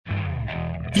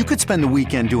You could spend the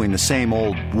weekend doing the same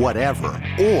old whatever,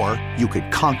 or you could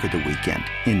conquer the weekend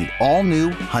in the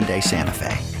all-new Hyundai Santa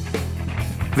Fe.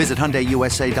 Visit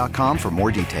HyundaiUSA.com for more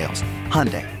details.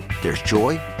 Hyundai, there's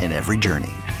joy in every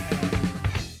journey.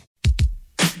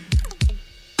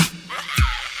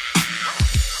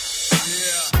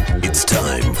 It's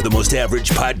time for the most average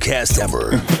podcast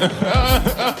ever.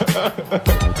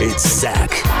 It's Zach.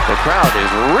 The crowd is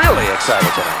really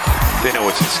excited tonight. They know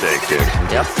what's at stake, dude.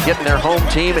 Yep, getting their home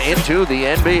team into the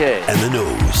NBA. And the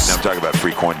Nose. Now I'm talking about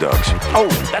free corn dogs. Oh,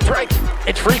 that's right.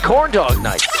 It's free corn dog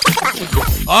night.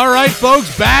 All right,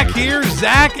 folks, back here,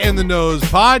 Zach and the Nose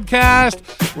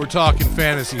podcast. We're talking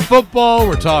fantasy football.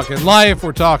 We're talking life.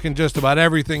 We're talking just about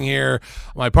everything here.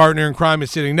 My partner in crime is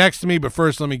sitting next to me, but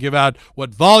first let me give out what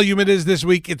volume it is this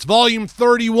week. It's volume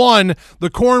 31,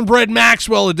 the Cornbread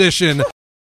Maxwell edition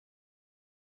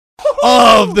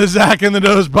of the Zach and the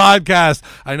Nose podcast.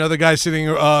 I know the guy sitting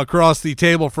across the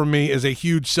table from me is a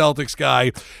huge Celtics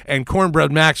guy, and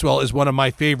Cornbread Maxwell is one of my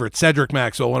favorites. Cedric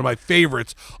Maxwell, one of my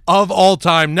favorites of all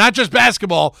time. Not just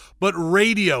basketball, but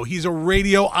radio. He's a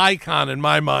radio icon in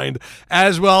my mind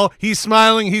as well. He's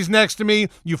smiling. He's next to me.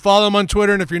 You follow him on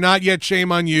Twitter, and if you're not yet,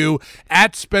 shame on you.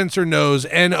 At Spencer Nose,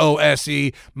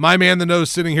 Nose. My man, the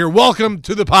Nose, sitting here. Welcome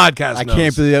to the podcast, I Nose.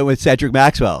 can't believe that with Cedric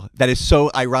Maxwell. That is so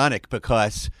ironic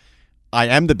because I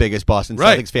am the biggest Boston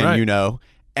Celtics fan, you know,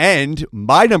 and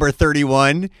my number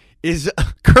 31 is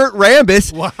Kurt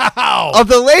Rambis of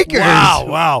the Lakers.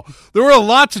 Wow. There were a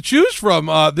lot to choose from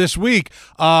this week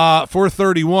for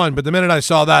 31, but the minute I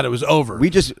saw that, it was over.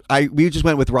 We just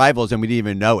went with rivals and we didn't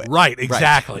even know it. Right,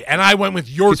 exactly. Right. And I went with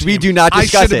your team. We do not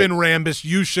discuss I should have been Rambis.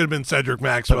 You should have been Cedric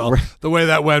Maxwell, the way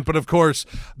that went. But, of course,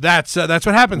 that's what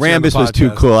happens. Rambis was too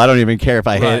cool. I don't even care if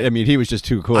I hit. I mean, he was just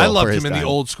too cool. I loved him in the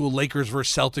old school Lakers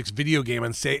versus Celtics video game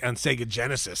on Sega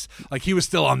Genesis. Like, he was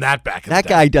still on that back in the day. That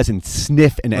guy doesn't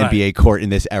sniff an NBA court in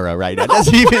this era right now.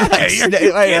 Doesn't even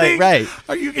right.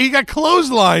 He got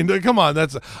clotheslined. Come on,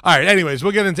 that's all right. Anyways,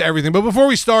 we'll get into everything. But before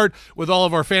we start with all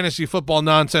of our fantasy football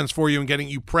nonsense for you and getting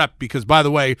you prepped, because by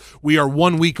the way, we are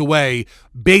 1 week away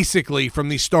basically from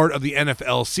the start of the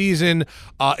NFL season.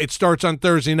 It starts on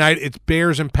Thursday night. It's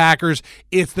Bears and Packers.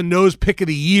 It's the Nose pick of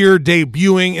the year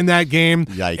debuting in that game.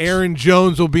 Yikes. Aaron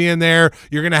Jones will be in there.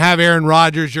 You're going to have Aaron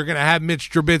Rodgers. You're going to have Mitch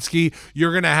Trubisky.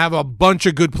 You're going to have a bunch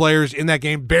of good players in that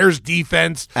game. Bears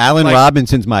defense. Allen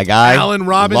Robinson's my guy. Allen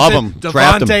Robinson. Love him.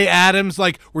 Draft him. Devontae Adams.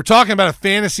 Like, we're talking about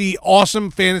a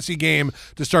awesome fantasy game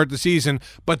to start the season.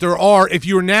 But if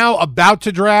you're now about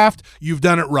to draft, you've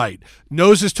done it right.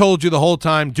 Nose has told you the whole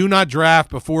time, do not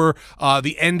draft before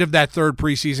the end of that third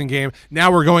preseason game.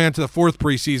 Now we're going into the fourth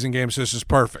preseason game, so this is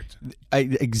perfect.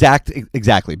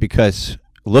 Exactly, because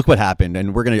look what happened,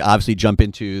 and we're going to obviously jump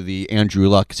into the Andrew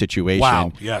Luck situation.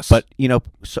 Wow, yes. But,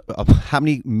 how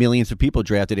many millions of people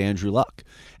drafted Andrew Luck?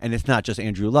 And it's not just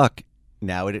Andrew Luck.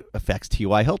 Now it affects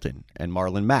T.Y. Hilton and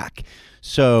Marlon Mack.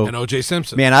 And O.J.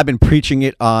 Simpson. Man, I've been preaching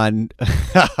it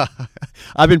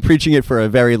for a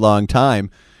very long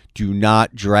time. Do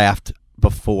not draft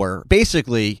before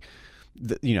basically,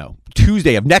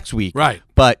 Tuesday of next week. Right.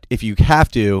 But if you have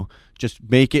to, just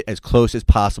make it as close as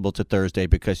possible to Thursday,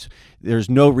 because there's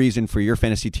no reason for your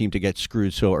fantasy team to get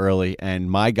screwed so early.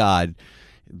 And my God,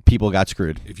 people got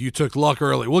screwed. If you took Luck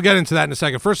early. We'll get into that in a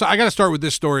second. First, I got to start with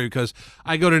this story because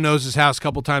I go to Nose's house a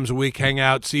couple times a week, hang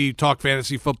out, talk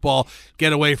fantasy football,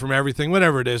 get away from everything,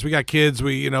 whatever it is. We got kids.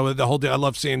 The whole day. I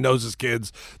love seeing Nose's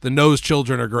kids. The Nose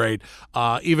children are great.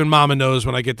 Even Mama knows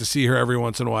when I get to see her every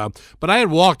once in a while. But I had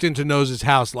walked into Nose's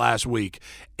house last week,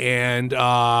 and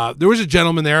there was a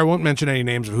gentleman there. I won't mention any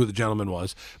names of who the gentleman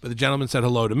was, but the gentleman said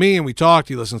hello to me, and we talked.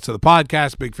 He listens to the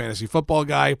podcast, big fantasy football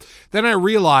guy. Then I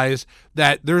realized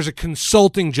that there's a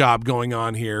consulting job going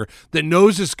on here that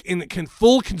Nose is in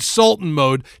full consultant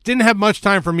mode. Didn't have much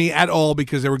time for me at all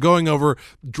because they were going over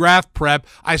draft prep.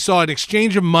 I saw an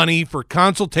exchange of money for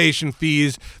consultation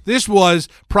fees. This was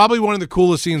probably one of the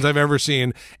coolest scenes I've ever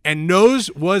seen. And Nose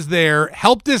was there,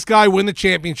 helped this guy win the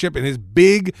championship in his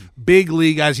big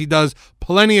league, as he does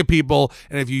plenty of people.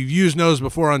 And if you've used Nose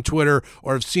before on Twitter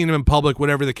or have seen him in public,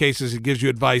 whatever the case is, he gives you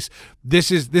advice.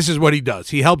 This is what he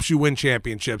does. He helps you win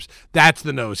championships. That's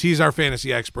the Nose. He's our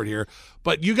fantasy expert here.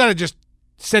 But you got to just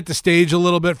set the stage a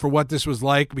little bit for what this was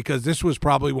like, because this was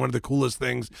probably one of the coolest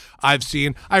things I've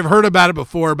seen. I've heard about it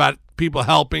before, about people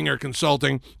helping or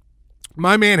consulting.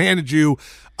 My man handed you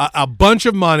a bunch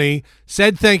of money,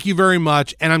 said thank you very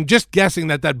much, and I'm just guessing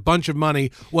that bunch of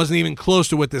money wasn't even close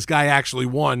to what this guy actually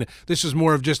won. This is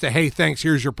more of just a, hey, thanks,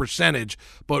 here's your percentage.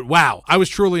 But wow, I was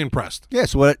truly impressed.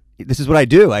 Yes, this is what I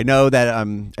do. I know that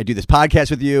I do this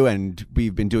podcast with you, and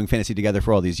we've been doing fantasy together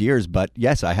for all these years. But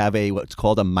yes, I have what's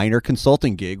called a minor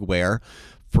consulting gig where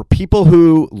for people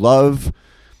who love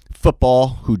football,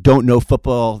 who don't know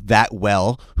football that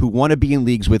well, who want to be in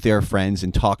leagues with their friends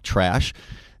and talk trash,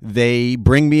 they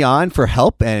bring me on for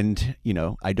help, and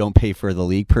I don't pay for the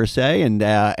league per se, and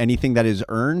anything that is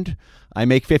earned I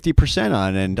make 50%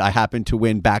 on, and I happen to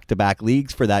win back-to-back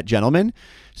leagues for that gentleman.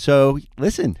 So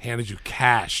listen, handed you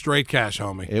cash, straight cash,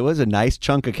 homie. It was a nice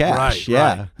chunk of cash. Right,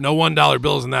 yeah. Right. No $1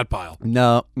 bills in that pile.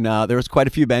 No, there was quite a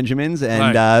few Benjamins,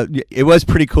 and it was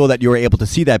pretty cool that you were able to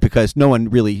see that because no one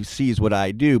really sees what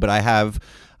I do, but I have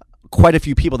quite a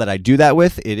few people that I do that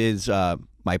with. It is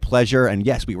my pleasure, and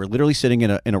yes, we were literally sitting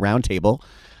in a round table.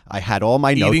 I had all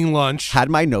my notes. Eating lunch. Had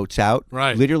my notes out.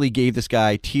 Right. Literally gave this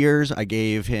guy tiers. I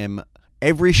gave him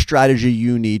every strategy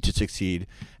you need to succeed,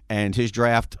 and his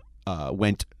draft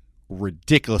went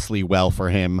ridiculously well for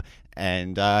him,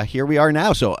 and here we are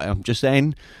now. So I'm just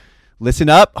saying, listen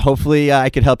up. Hopefully I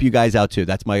could help you guys out too.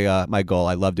 That's my goal.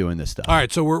 I love doing this stuff. All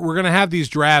right, so we're going to have these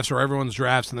drafts, or everyone's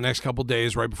drafts, in the next couple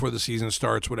days right before the season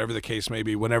starts, whatever the case may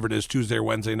be, whenever it is, Tuesday or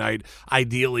Wednesday night.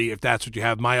 Ideally, if that's what you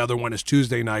have. My other one is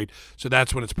Tuesday night, so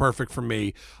that's when it's perfect for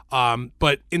me.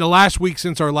 But in the last week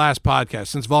since our last podcast,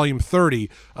 since volume 30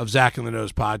 of Zach and the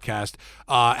Nose podcast,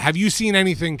 have you seen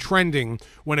anything trending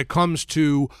when it comes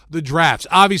to the drafts?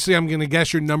 Obviously, I'm going to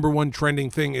guess your number one trending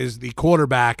thing is the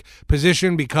quarterback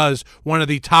position because one of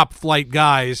the top flight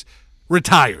guys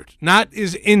retired. Not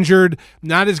is injured,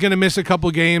 not is going to miss a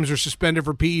couple games or suspended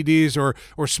for PEDs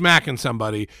or smacking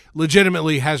somebody.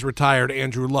 Legitimately has retired,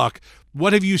 Andrew Luck.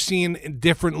 What have you seen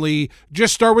differently?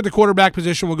 Just start with the quarterback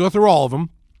position. We'll go through all of them.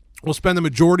 We'll spend the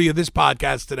majority of this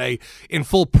podcast today in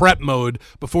full prep mode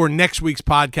before next week's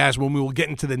podcast when we will get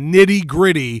into the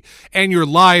nitty-gritty, and your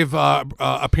live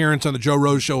appearance on the Joe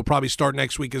Rose Show will probably start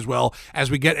next week as well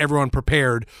as we get everyone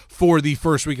prepared for the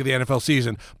first week of the NFL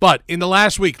season. But in the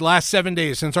last 7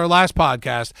 days since our last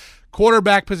podcast,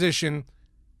 quarterback position,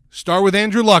 start with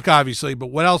Andrew Luck, obviously,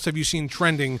 but what else have you seen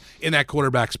trending in that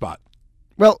quarterback spot?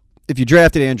 Well, if you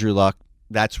drafted Andrew Luck,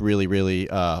 that's really, really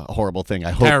a horrible thing.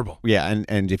 I hope. Terrible. Yeah,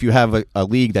 and if you have a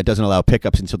league that doesn't allow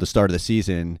pickups until the start of the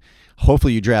season,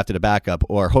 hopefully you drafted a backup,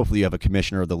 or hopefully you have a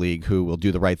commissioner of the league who will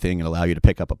do the right thing and allow you to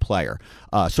pick up a player.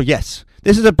 So yes,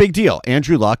 this is a big deal.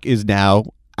 Andrew Luck is now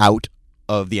out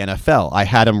of the NFL. I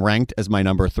had him ranked as my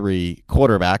number 3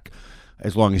 quarterback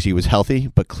as long as he was healthy,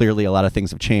 but clearly a lot of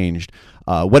things have changed.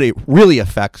 What it really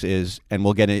affects is, and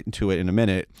we'll get into it in a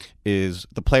minute, is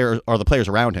the players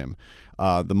around him.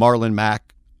 The Marlon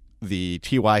Mack, the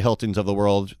T.Y. Hiltons of the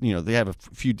world, they have a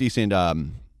few decent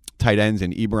tight ends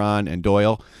in Ebron and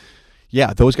Doyle.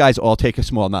 Yeah, those guys all take a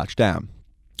small notch down.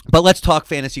 But let's talk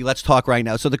fantasy. Let's talk right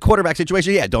now. So the quarterback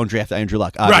situation, don't draft Andrew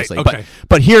Luck, obviously. Right, okay.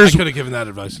 But here's... I could have given that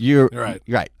advice. You're right.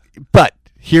 Right. But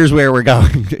here's where we're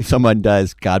going. Someone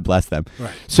does. God bless them.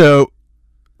 Right. So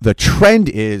the trend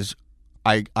is...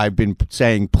 I've been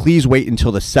saying, please wait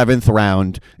until the 7th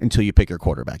round until you pick your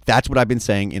quarterback. That's what I've been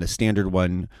saying in a standard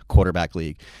 1 quarterback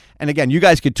league. And again, you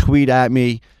guys could tweet at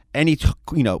me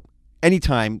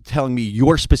anytime telling me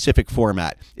your specific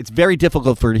format. It's very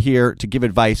difficult for here to give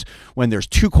advice when there's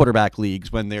 2 quarterback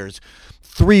leagues, when there's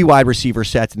 3 wide receiver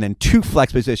sets, and then 2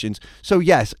 flex positions. So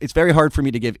yes, it's very hard for me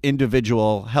to give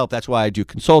individual help. That's why I do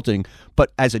consulting.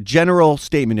 But as a general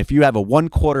statement, if you have a 1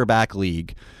 quarterback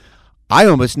league,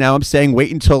 I'm saying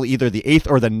wait until either the 8th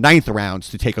or the 9th rounds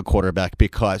to take a quarterback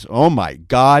because, oh my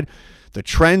God, the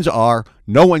trends are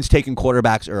no one's taking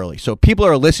quarterbacks early. So people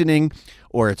are listening,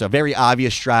 or it's a very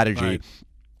obvious strategy. Right.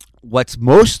 What's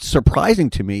most surprising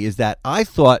to me is that I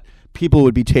thought people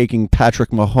would be taking Patrick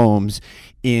Mahomes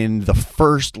in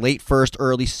the late first,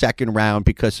 early second round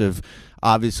because of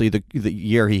obviously the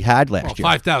year he had last year.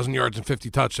 5,000 yards and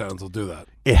 50 touchdowns will do that.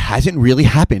 It hasn't really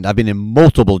happened. I've been in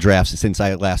multiple drafts since I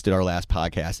did our last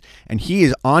podcast, and he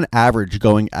is on average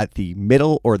going at the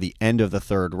middle or the end of the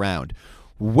 3rd round,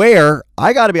 where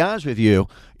I got to be honest with you,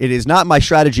 it is not my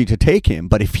strategy to take him,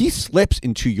 but if he slips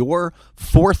into your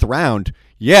 4th round,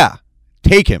 yeah,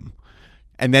 take him.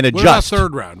 and then adjust. What about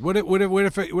third round?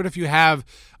 What if you have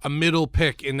a middle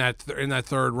pick in that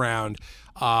third round,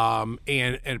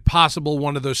 and possible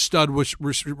one of those stud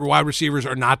wide receivers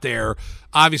are not there?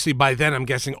 Obviously, by then I'm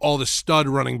guessing all the stud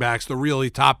running backs, the really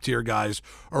top tier guys,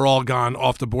 are all gone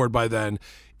off the board by then.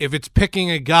 If it's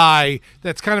picking a guy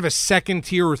that's kind of a second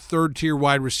tier or third tier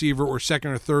wide receiver, or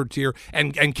second or third tier,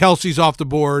 and Kelsey's off the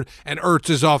board, and Ertz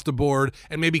is off the board,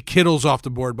 and maybe Kittle's off the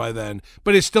board by then,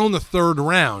 but it's still in the third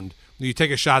round, do you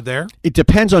take a shot there? It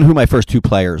depends on who my first two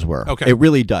players were. Okay. It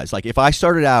really does. Like if I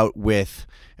started out with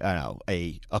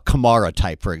a Kamara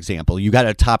type, for example, you got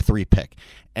a top 3 pick,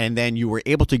 and then you were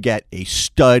able to get a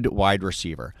stud wide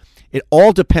receiver. It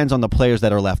all depends on the players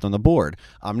that are left on the board.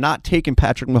 I'm not taking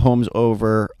Patrick Mahomes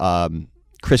over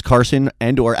Chris Carson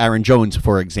and or Aaron Jones,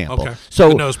 for example. Okay. So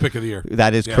the nose pick of the year.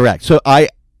 That is correct. So I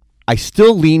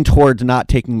still lean towards not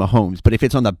taking Mahomes, but if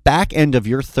it's on the back end of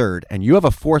your third and you have a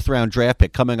 4th round draft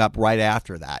pick coming up right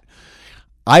after that,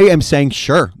 I am saying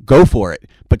sure, go for it,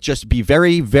 but just be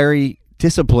very, very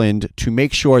disciplined to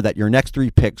make sure that your next 3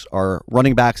 picks are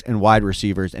running backs and wide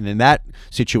receivers. And in that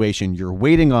situation, you're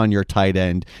waiting on your tight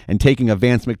end and taking a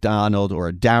Vance McDonald or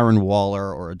a Darren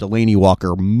Waller or a Delaney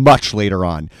Walker much later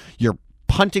on. You're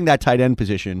punting that tight end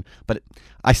position, but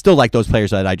I still like those players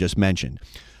that I just mentioned.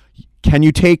 Can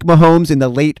you take Mahomes in the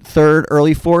late 3rd,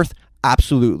 early 4th?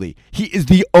 Absolutely. He is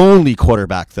the only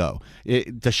quarterback, though.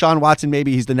 Deshaun Watson,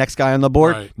 maybe he's the next guy on the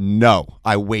board. Right. No,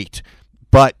 I wait.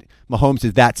 But Mahomes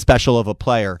is that special of a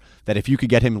player that if you could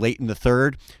get him late in the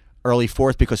 3rd, early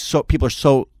 4th, because people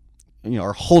are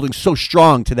are holding so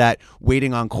strong to that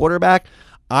waiting on quarterback.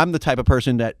 I'm the type of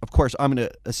person that, of course, I'm going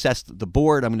to assess the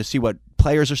board. I'm going to see what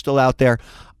players are still out there.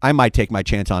 I might take my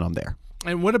chance on him there.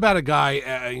 And what about a guy?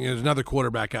 There's another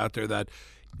quarterback out there that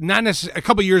not necessarily a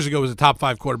couple years ago was a top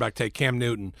 5 quarterback take, Cam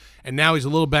Newton, and now he's a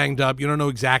little banged up. You don't know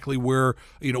exactly where,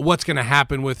 what's going to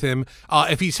happen with him.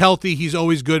 If he's healthy, he's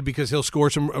always good because he'll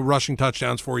score some rushing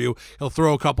touchdowns for you. He'll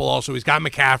throw a couple also. He's got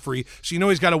McCaffrey, so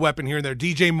he's got a weapon here and there.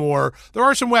 DJ Moore. There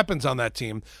are some weapons on that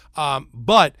team,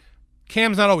 but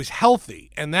Cam's not always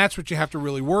healthy, and that's what you have to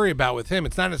really worry about with him.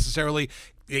 It's not necessarily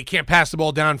he can't pass the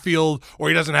ball downfield or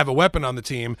he doesn't have a weapon on the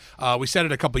team. We said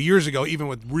it a couple of years ago, even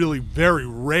with really very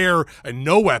rare and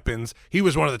no weapons, he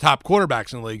was one of the top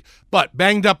quarterbacks in the league. But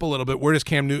banged up a little bit, where does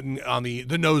Cam Newton on the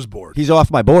nose board? He's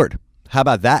off my board. How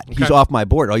about that? Okay. He's off my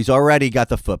board. Oh, he's already got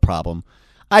the foot problem.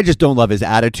 I just don't love his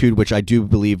attitude, which I do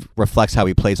believe reflects how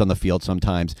he plays on the field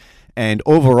sometimes. And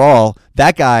overall,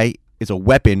 that guy is a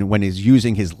weapon when he's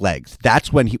using his legs.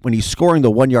 That's when he's scoring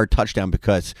the 1-yard touchdown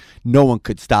because no one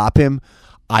could stop him.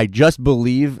 I just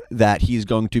believe that he's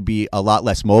going to be a lot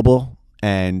less mobile,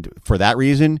 and for that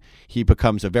reason, he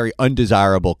becomes a very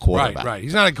undesirable quarterback. Right.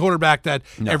 He's not a quarterback that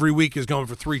every week is going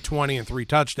for 320 and 3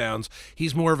 touchdowns.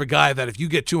 He's more of a guy that if you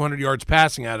get 200 yards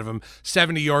passing out of him,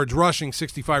 70 yards rushing,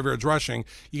 65 yards rushing,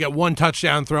 you get 1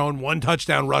 touchdown thrown, 1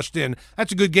 touchdown rushed in.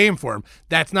 That's a good game for him.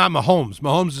 That's not Mahomes.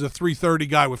 Mahomes is a 330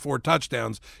 guy with 4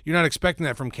 touchdowns. You're not expecting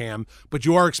that from Cam, but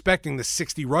you are expecting the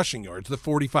 60 rushing yards, the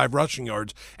 45 rushing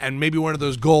yards, and maybe one of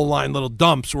those goal line little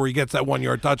dumps where he gets that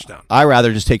 1-yard touchdown. I'd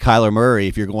rather just take Kyler Murray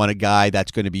if you want a guy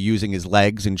that's going to be using his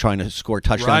legs and trying to score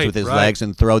touchdowns with his legs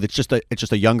and throw. It's just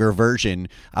a younger version.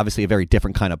 Obviously, a very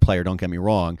different kind of player. Don't get me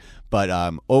wrong, but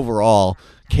overall,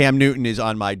 Cam Newton is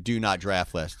on my do not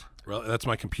draft list. Well, that's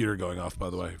my computer going off, by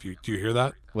the way. Do you hear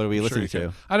that? What are we listening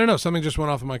to? I don't know. Something just went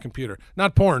off of my computer.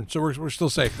 Not porn, so we're still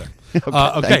safe there.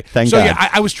 Okay. Thank so God. yeah,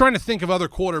 I was trying to think of other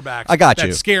quarterbacks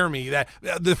that scare me. That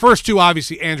the first two,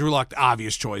 obviously, Andrew Luck, the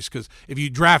obvious choice, because if you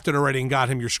drafted already and got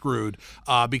him, you're screwed.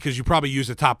 Because you probably used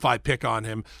a top 5 pick on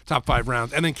him, top 5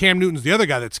 rounds. And then Cam Newton's the other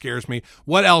guy that scares me.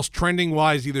 What else, trending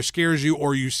wise, either scares you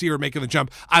or you see her making the jump?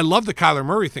 I love the Kyler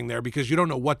Murray thing there because you don't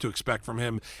know what to expect from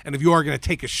him. And if you are going to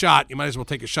take a shot, you might as well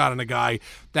take a shot on a guy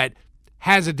that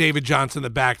has a David Johnson in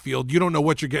the backfield. You don't know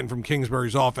what you're getting from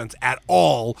Kingsbury's offense at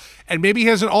all. And maybe he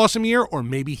has an awesome year, or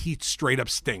maybe he straight up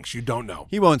stinks. You don't know.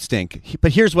 He won't stink.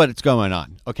 But here's what's going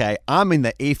on. Okay, I'm in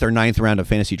the 8th or 9th round of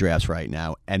fantasy drafts right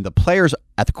now, and the players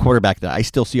at the quarterback that I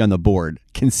still see on the board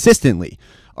consistently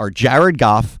are Jared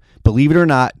Goff. Believe it or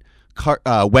not,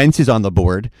 Wentz is on the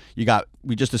board.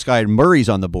 We just decided Murray's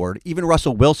on the board. Even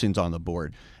Russell Wilson's on the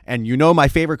board. And my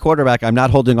favorite quarterback, I'm not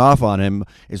holding off on him,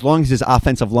 as long as his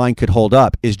offensive line could hold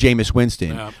up, is Jameis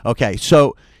Winston. Yeah. Okay,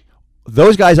 so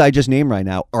those guys I just named right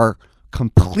now are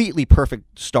completely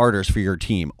perfect starters for your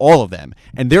team, all of them.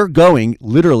 And they're going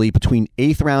literally between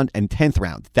 8th round and 10th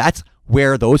round. That's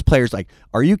where those players,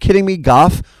 are you kidding me?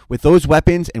 Goff, with those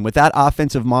weapons and with that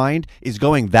offensive mind, is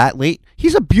going that late.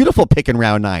 He's a beautiful pick in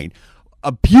round 9.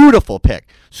 A beautiful pick.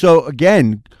 So,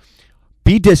 again,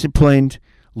 be disciplined.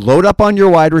 Load up on your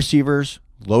wide receivers.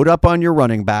 load up on your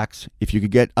running backs. If you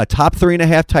could get a top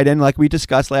 3.5 tight end like we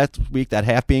discussed last week, that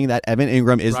half being that Evan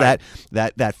Ingram is that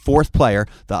fourth player,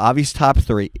 the obvious top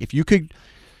 3. If you could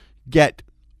get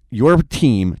your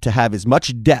team to have as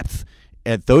much depth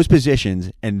at those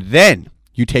positions, and then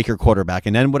you take your quarterback,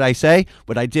 and then what I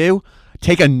do,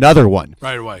 take another one.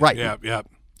 Right away. Right. Yeah.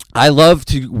 I love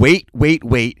to wait,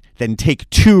 then take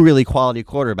 2 really quality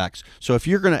quarterbacks. So if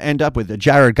you're going to end up with a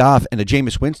Jared Goff and a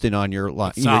Jameis Winston on your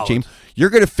team, you're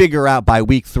going to figure out by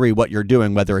week 3 what you're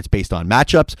doing, whether it's based on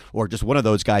matchups or just one of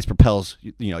those guys propels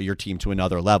your team to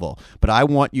another level. But I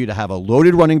want you to have a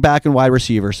loaded running back and wide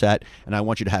receiver set, and I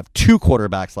want you to have 2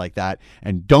 quarterbacks like that.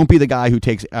 And don't be the guy who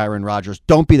takes Aaron Rodgers.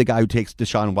 Don't be the guy who takes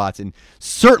Deshaun Watson.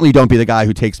 Certainly don't be the guy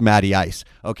who takes Matty Ice.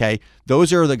 Okay?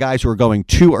 Those are the guys who are going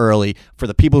too early. For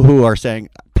the people who are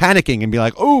panicking and be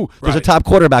like, oh, there's a top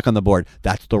quarterback on the board.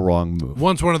 That's the wrong move.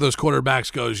 Once one of those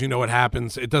quarterbacks goes, you know what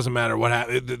happens. It doesn't matter what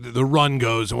happens. The run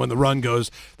goes, and when the run goes,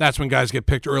 that's when guys get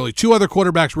picked early. 2 other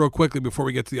quarterbacks real quickly before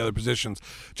we get to the other positions.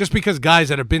 Just because guys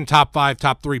that have been top 5,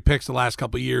 top 3 picks the last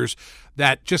couple of years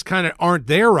that just kind of aren't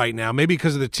there right now, maybe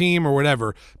because of the team or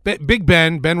whatever. Big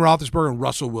Ben Roethlisberger, and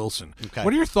Russell Wilson. Okay.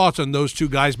 What are your thoughts on those 2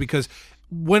 guys? Because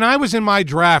when I was in my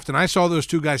draft and I saw those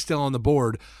 2 guys still on the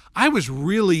board, I was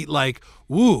really like,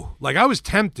 woo, like I was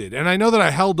tempted. And I know that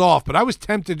I held off, but I was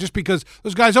tempted just because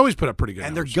those guys always put up pretty good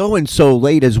numbers. They're going so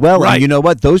late as well. Right. And you know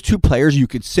what? Those 2 players you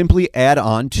could simply add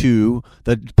on to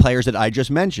the players that I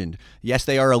just mentioned. Yes,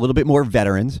 they are a little bit more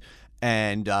veterans,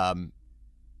 and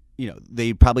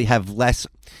they probably have less,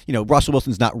 Russell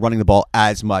Wilson's not running the ball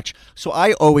as much. So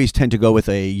I always tend to go with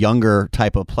a younger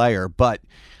type of player, but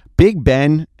Big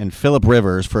Ben and Phillip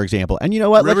Rivers, for example, and you know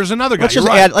what? Rivers another guy.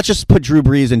 Let's just put Drew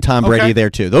Brees and Tom Brady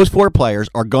there too. Those 4 players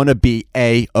are going to be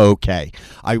A-okay.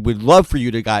 I would love for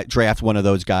you to draft one of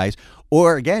those guys,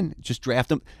 or again, just draft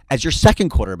them as your second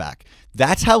quarterback.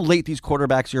 That's how late these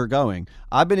quarterbacks are going.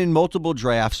 I've been in multiple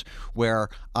drafts where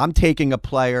I'm taking a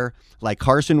player like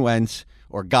Carson Wentz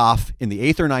or Goff in the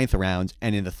 8th or 9th rounds,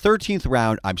 and in the 13th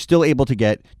round, I'm still able to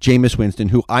get Jameis Winston,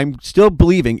 who I'm still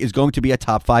believing is going to be a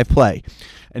top 5 play.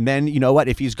 And then, you know what?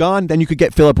 If he's gone, then you could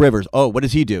get Phillip Rivers. Oh, what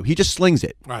does he do? He just slings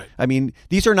it. Right. I mean,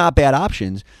 these are not bad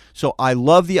options. So I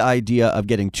love the idea of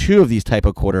getting 2 of these type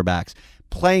of quarterbacks,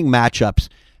 playing matchups,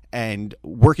 and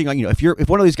working on, if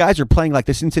one of these guys are playing like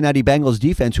the Cincinnati Bengals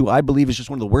defense, who I believe is just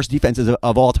one of the worst defenses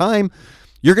of all time,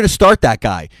 you're going to start that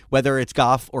guy, whether it's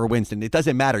Goff or Winston. It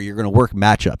doesn't matter. You're going to work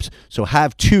matchups. So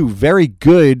have 2 very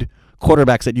good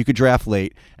quarterbacks that you could draft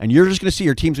late, and you're just going to see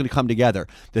your team's going to come together.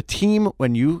 The team,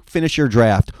 when you finish your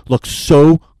draft, looks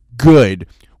so good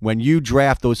when you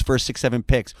draft those first 6, 7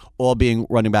 picks, all being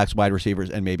running backs, wide receivers,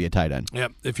 and maybe a tight end.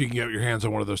 Yep, if you can get your hands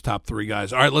on one of those top 3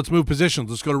 guys. All right, let's move positions.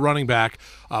 Let's go to running back.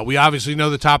 We obviously know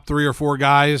the top 3 or 4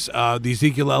 guys. The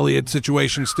Ezekiel Elliott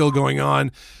situation still going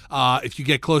on. If you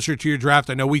get closer to your draft,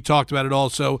 I know we talked about it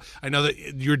also. I know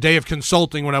that your day of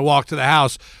consulting when I walked to the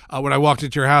house, when I walked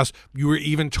into your house, you were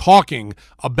even talking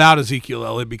about Ezekiel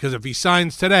Elliott, because if he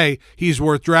signs today, he's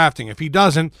worth drafting. If he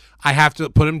doesn't, I have to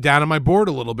put him down on my board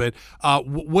a little bit.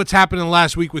 What's happened in the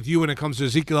last week with you when it comes to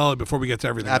Ezekiel Elliott before we get to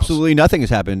everything Absolutely else? Nothing has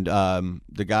happened.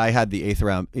 The guy had the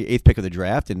 8th pick of the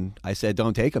draft, and I said,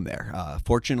 don't take him there.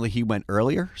 Fortunately, he went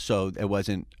earlier, so it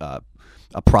wasn't a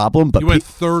problem. But you went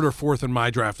 3rd or 4th in my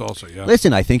draft also, yeah.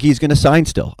 Listen, I think he's going to sign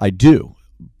still. I do.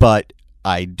 But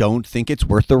I don't think it's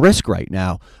worth the risk right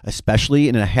now, especially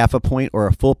in a half a point or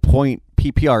a full point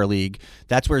PPR league.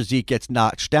 That's where Zeke gets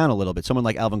knocked down a little bit. Someone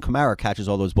like Alvin Kamara catches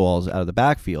all those balls out of the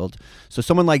backfield. So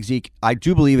someone like Zeke, I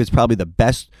do believe, is probably the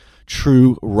best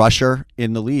true rusher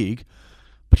in the league.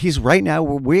 But he's right now,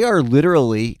 we are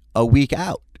literally a week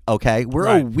out, okay? We're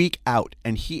a week out,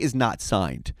 and he is not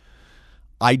signed.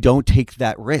 I don't take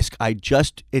that risk.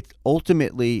 It's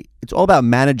all about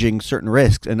managing certain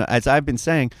risks. And as I've been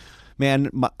saying, man,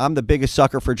 I'm the biggest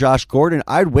sucker for Josh Gordon.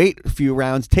 I'd wait a few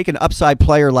rounds, take an upside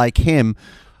player like him,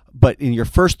 but in your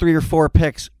first 3 or 4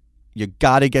 picks, you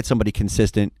got to get somebody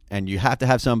consistent, and you have to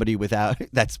have somebody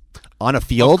that's on a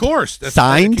field, of course,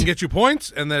 signed, that can get you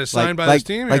points, and that is signed by this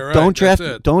team. Like, right. don't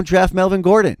draft Melvin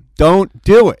Gordon. Don't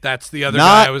do it. That's the other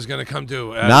guy I was going to come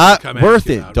to. Not worth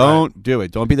it. Don't do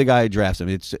it. Don't be the guy who drafts him.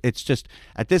 It's just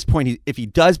at this point, if he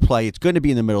does play, it's going to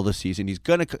be in the middle of the season. He's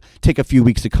going to take a few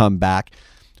weeks to come back.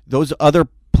 Those other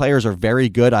players are very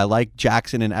good. I like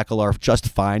Jackson and Ekeler just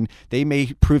fine. They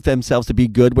may prove themselves to be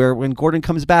good, where when Gordon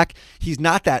comes back, he's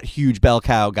not that huge bell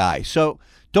cow guy. So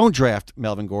don't draft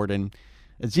Melvin Gordon.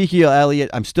 Ezekiel Elliott,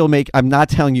 I'm not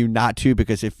telling you not to,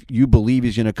 because if you believe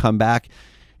he's going to come back,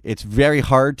 it's very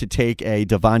hard to take a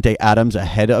Devontae Adams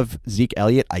ahead of Zeke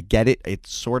Elliott. I get it.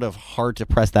 It's sort of hard to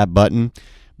press that button.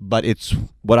 but it's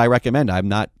what I recommend. I'm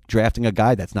not drafting a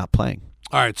guy that's not playing.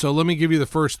 All right, so let me give you the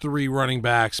first three running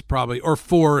backs, probably, or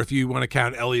four if you want to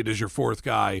count Elliott as your fourth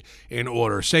guy in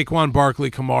order. Saquon Barkley,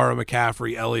 Kamara,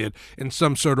 McCaffrey, Elliott, in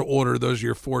some sort of order. Those are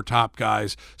your four top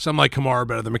guys. Some like Kamara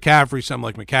better than McCaffrey. Some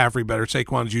like McCaffrey better.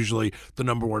 Saquon's usually the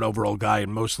number one overall guy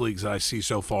in most leagues that I see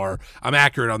so far. I'm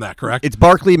accurate on that, correct? It's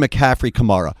Barkley, McCaffrey,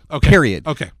 Kamara. Okay. Period.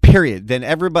 Okay. Period. Then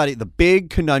everybody, the big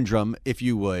conundrum, if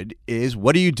you would, is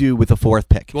what do you do with the fourth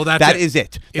pick? Well, that is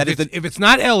it. If it's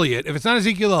not Elliott, if it's not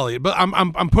Ezekiel Elliott, but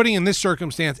I'm putting in this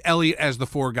circumstance Elliott as the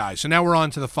four guys. So now we're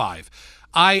on to the five.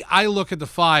 I look at the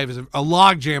five as a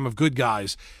logjam of good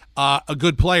guys.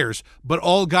 Good players, but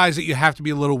all guys that you have to be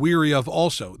a little weary of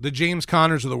also. The James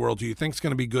Connors of the world, who you think is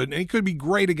going to be good, and he could be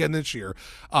great again this year.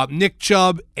 Nick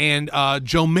Chubb and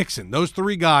Joe Mixon. Those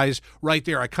three guys right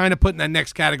there, I kind of put in that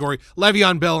next category.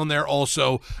 Le'Veon Bell in there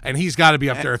also, and he's got to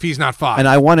be up there if he's not five. And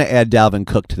I want to add Dalvin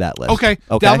Cook to that list. Okay.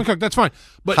 Dalvin Cook, that's fine.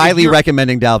 But highly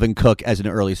recommending Dalvin Cook as an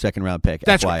early second-round pick.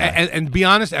 That's FYI. right. And be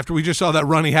honest, after we just saw that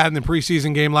run he had in the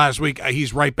preseason game last week,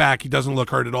 he's right back. He doesn't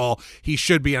look hurt at all. He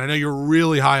should be, and I know you're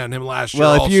really high on him last year.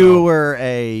 Well, if you were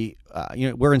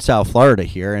we're in South Florida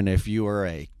here, and if you were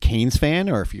a Canes fan,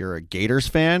 or if you're a Gators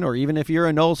fan, or even if you're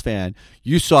a Knowles fan,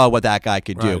 you saw what that guy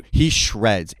could do. He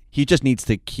shreds. He just needs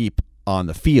to keep on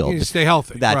the field. He needs to stay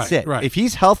healthy. That's it. Right. If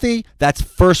he's healthy, that's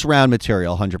first-round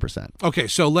material, 100%. Okay,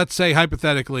 so let's say,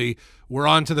 hypothetically, we're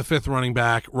on to the fifth running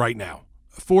back right now.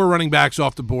 Four running backs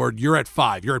off the board. You're at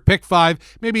five. You're at pick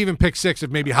 5, maybe even pick 6 if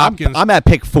maybe Hopkins. I'm at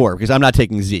pick 4 because I'm not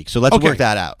taking Zeke. So let's work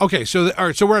that out. Okay, so all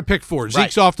right, so we're at pick 4.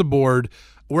 Zeke's off the board.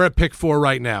 We're at pick 4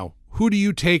 right now. Who do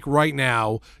you take right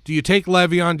now? Do you take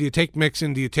Le'Veon? Do you take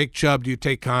Mixon? Do you take Chubb? Do you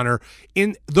take Connor?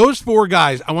 In those four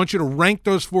guys, I want you to rank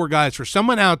those four guys for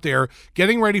someone out there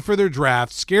getting ready for their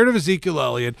draft, scared of Ezekiel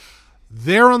Elliott.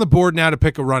 They're on the board now to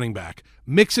pick a running back.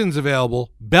 Mixon's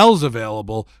available, Bell's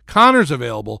available, Connor's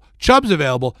available, Chubb's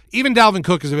available, even Dalvin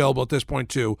Cook is available at this point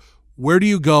too. Where do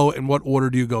you go, and what order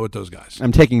do you go with those guys?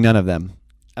 I'm taking none of them.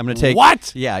 I'm going to take...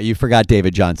 What? Yeah, you forgot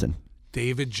David Johnson.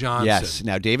 David Johnson. Yes.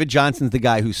 Now, David Johnson's the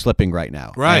guy who's slipping right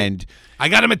now. Right. And I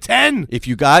got him at 10. If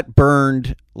you got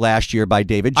burned last year by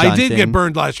David Johnson... I did get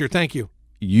burned last year. Thank you.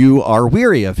 You are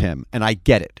weary of him, and I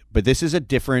get it. But this is a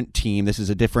different team. This is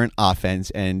a different offense.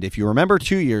 And if you remember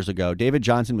 2 years ago, David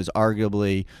Johnson was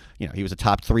arguably, he was a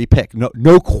top 3 pick.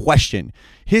 No question.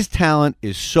 His talent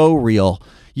is so real.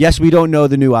 Yes, we don't know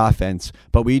the new offense,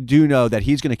 but we do know that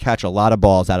he's going to catch a lot of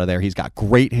balls out of there. He's got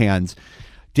great hands.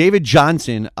 David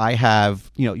Johnson, I have,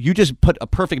 you just put a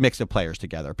perfect mix of players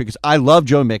together because I love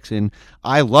Joe Mixon,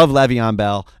 I love Le'Veon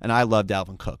Bell, and I love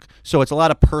Dalvin Cook. So it's a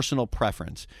lot of personal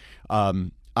preference. I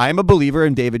am a believer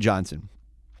in David Johnson.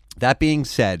 That being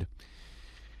said,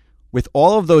 with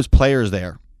all of those players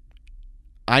there,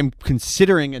 I'm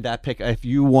considering in that pick, if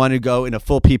you want to go in a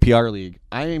full PPR league,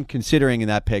 I am considering in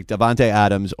that pick Davante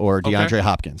Adams or DeAndre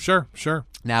Hopkins. Sure.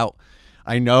 Now,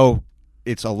 I know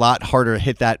it's a lot harder to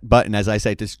hit that button, as I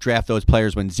say, to draft those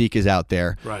players when Zeke is out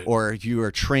there, right? Or if you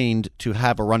are trained to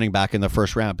have a running back in the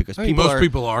first round, because most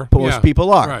people are. Most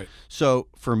people are. Right. So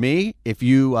for me, if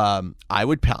you, I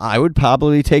would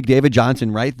probably take David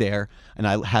Johnson right there, and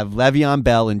I have Le'Veon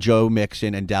Bell and Joe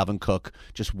Mixon and Dalvin Cook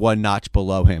just one notch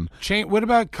below him. What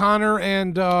about Connor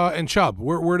and Chubb?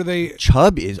 Where do they?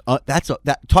 Chubb is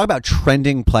talk about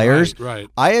trending players. Right.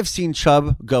 I have seen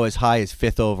Chubb go as high as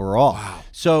 5th overall. Wow.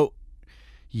 So.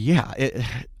 Yeah,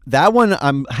 that one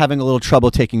I'm having a little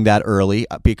trouble taking that early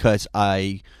because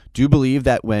I do believe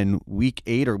that when week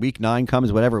 8 or week 9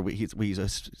 comes, whatever, he's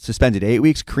suspended 8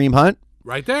 weeks, Kareem Hunt.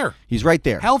 Right there. He's right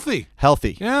there. Healthy.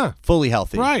 Yeah. Fully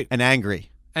healthy. Right. And angry.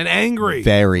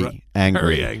 Very angry.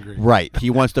 Very angry. Right. He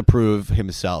wants to prove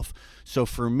himself. So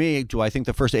for me, do I think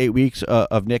the first 8 weeks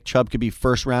of Nick Chubb could be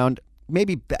first round,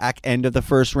 maybe back end of the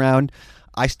first round?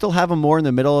 I still have him more in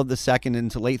the middle of the second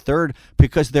into late third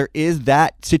because there is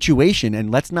that situation. And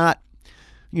let's not,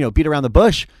 beat around the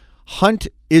bush. Hunt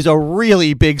is a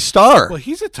really big star. Well,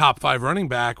 he's a top 5 running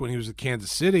back when he was at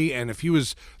Kansas City. And if he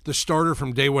was the starter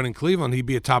from day one in Cleveland, he'd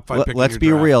be a top 5 pick. Let's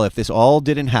be real. If this all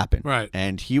didn't happen, right,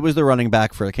 and he was the running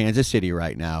back for Kansas City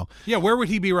right now. Yeah, where would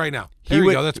he be right now? There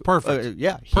you go. That's perfect.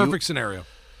 Perfect scenario.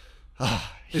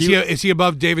 Is he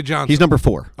above David Johnson? He's number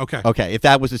 4. Okay. If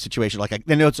that was the situation,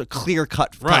 then it's a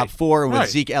clear-cut top 4 with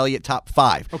Zeke Elliott top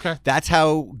 5. Okay. That's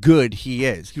how good he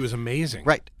is. He was amazing.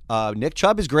 Right. Nick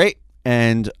Chubb is great,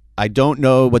 and I don't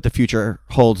know what the future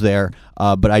holds there,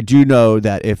 but I do know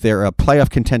that if they're a playoff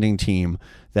contending team,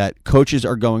 that coaches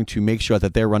are going to make sure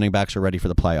that their running backs are ready for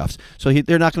the playoffs. So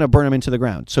they're not going to burn him into the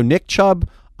ground. So Nick Chubb,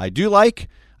 I do like.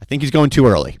 I think he's going too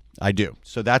early. I do.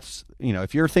 So that's,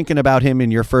 if you're thinking about him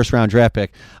in your first round draft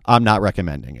pick, I'm not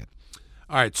recommending it.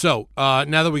 All right, so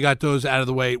now that we got those out of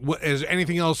the way, is there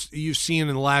anything else you've seen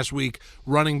in the last week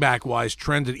running back-wise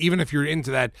trended, even if you're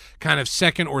into that kind of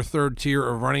second or third tier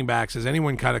of running backs? Has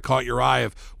anyone kind of caught your eye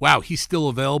of, wow, he's still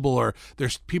available, or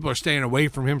there's people are staying away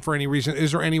from him for any reason?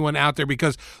 Is there anyone out there?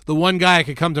 Because the one guy I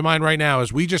could come to mind right now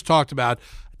is we just talked about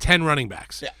 10 running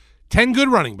backs. Yeah. 10 good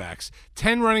running backs.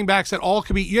 10 running backs that all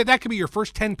could be, that could be your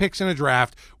first 10 picks in a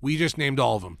draft. We just named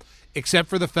all of them. Except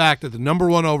for the fact that the number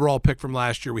 1 overall pick from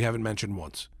last year we haven't mentioned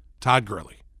once, Todd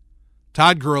Gurley.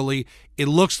 Todd Gurley, it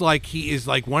looks like he is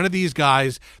like one of these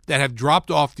guys that have dropped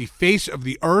off the face of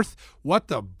the earth. What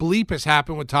the bleep has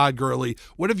happened with Todd Gurley?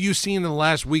 What have you seen in the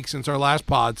last week since our last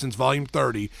pod, since Volume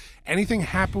 30? Anything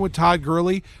happen with Todd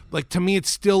Gurley? Like, to me, it's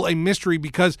still a mystery,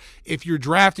 because if you're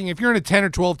in a 10 or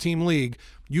 12 team league,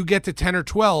 you get to 10 or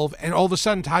 12, and all of a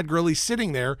sudden Todd Gurley's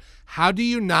sitting there. How do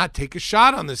you not take a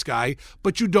shot on this guy,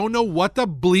 but you don't know what the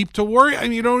bleep to worry? I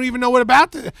mean, you don't even know what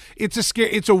about it.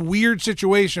 It's a weird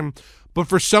situation. But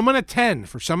for someone at 10,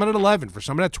 for someone at 11, for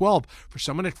someone at 12, for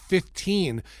someone at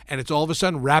 15, and it's all of a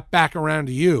sudden wrapped back around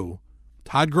to you,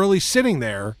 Todd Gurley's sitting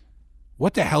there,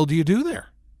 what the hell do you do there?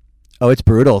 Oh, it's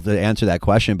brutal to answer that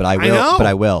question, but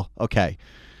I will. Okay.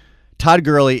 Todd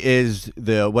Gurley is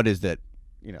the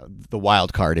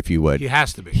wild card, if you would. He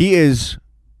has to be. He is,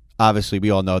 obviously,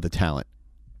 we all know the talent.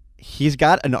 He's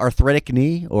got an arthritic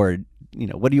knee, or,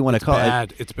 what do you want to call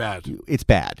it? It's bad. It's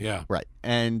bad. Yeah. Right.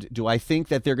 And do I think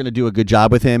that they're going to do a good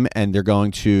job with him, and they're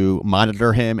going to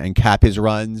monitor him and cap his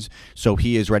runs so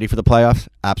he is ready for the playoffs?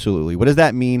 Absolutely. What does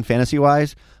that mean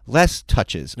fantasy-wise? Less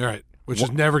touches. All right. Which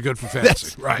is never good for fantasy.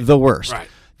 That's right. The worst. Right.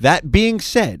 That being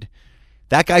said,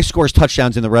 that guy scores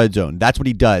touchdowns in the red zone. That's what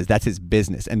he does. That's his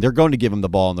business. And they're going to give him the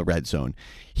ball in the red zone.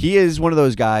 He is one of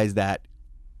those guys that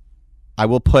I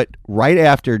will put right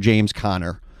after James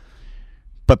Conner,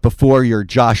 but before your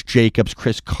Josh Jacobs,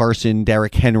 Chris Carson,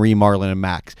 Derrick Henry, Marlon, and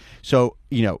Max. So,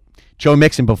 Joe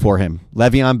Mixon before him,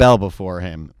 Le'Veon Bell before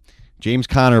him, James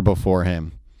Conner before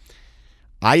him.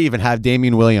 I even have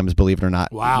Damian Williams, believe it or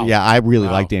not. Wow. Yeah, I really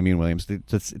like Damian Williams.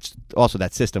 It's also,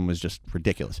 that system was just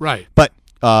ridiculous. Right. But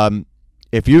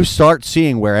if you start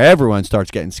seeing where everyone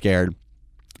starts getting scared,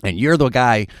 and you're the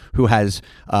guy who has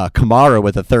Kamara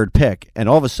with a third pick, and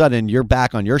all of a sudden you're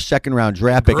back on your second round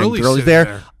draft pick and Gurley's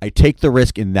there, I take the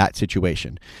risk in that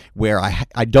situation where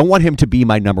I don't want him to be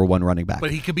my number 1 running back. But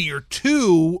he could be your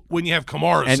 2 when you have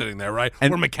Kamara sitting there, right? Or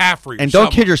McCaffrey. And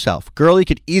don't kid yourself. Gurley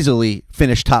could easily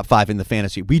finish top 5 in the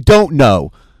fantasy. We don't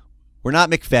know. We're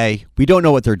not McVay. We don't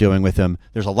know what they're doing with him.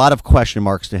 There's a lot of question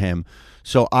marks to him.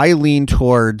 So I lean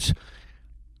towards,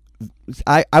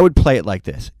 I would play it like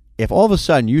this. If all of a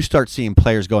sudden you start seeing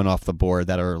players going off the board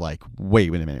that are like, wait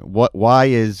a minute, why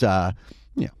is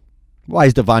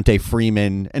Devontae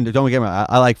Freeman, and don't get me wrong,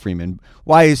 I like Freeman.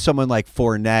 Why is someone like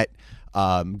Fournette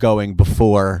going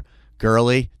before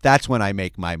Gurley? That's when I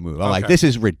make my move. I'm like, this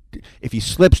is if he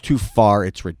slips too far,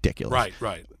 it's ridiculous.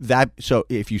 Right. So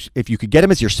if you could get him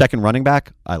as your second running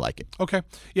back, I like it. Okay.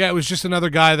 Yeah, it was just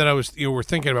another guy that I was we're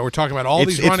thinking about. We're talking about all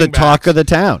these running backs. It's the talk of the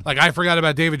town. Like, I forgot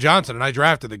about David Johnson, and I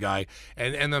drafted the guy,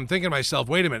 and I'm thinking to myself,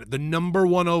 wait a minute, the number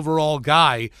 1 overall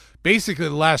guy, basically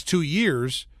the last 2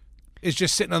 years, is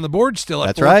just sitting on the board still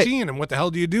at 14. Right. And what the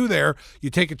hell do you do there? You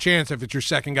take a chance if it's your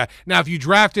second guy. Now, if you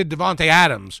drafted Devontae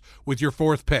Adams with your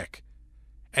 4th pick,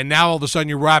 and now all of a sudden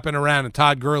you're wrapping around and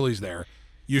Todd Gurley's there,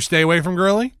 you stay away from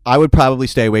Gurley? I would probably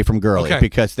stay away from Gurley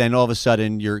because then all of a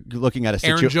sudden you're looking at a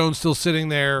situation. Aaron Jones still sitting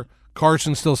there,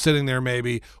 Carson still sitting there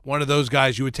maybe. One of those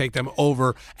guys, you would take them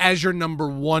over as your number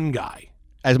 1 guy.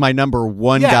 As my number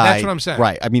 1 guy. Yeah, that's what I'm saying.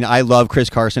 Right. I mean, I love Chris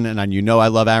Carson, and I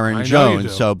love Aaron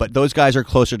Jones. But those guys are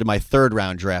closer to my 3rd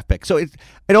round draft pick. So it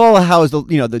all how is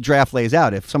the draft lays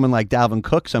out. If someone like Dalvin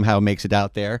Cook somehow makes it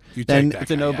out there, then it's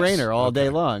a no-brainer all day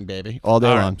long, baby. All day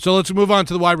long. So let's move on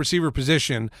to the wide receiver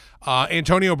position.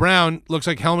 Antonio Brown looks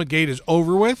like Helmet Gate is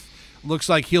over with. Looks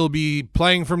like he'll be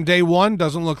playing from day 1.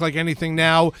 Doesn't look like anything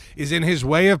now is in his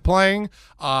way of playing.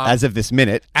 As of this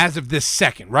minute. As of this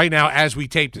second. Right now, as we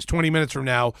tape this, 20 minutes from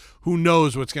now, who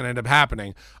knows what's going to end up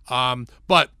happening.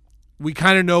 But we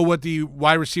kind of know what the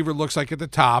wide receiver looks like at the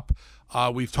top.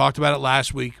 We've talked about it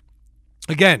last week.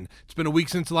 Again, it's been a week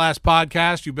since the last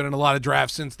podcast. You've been in a lot of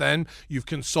drafts since then. You've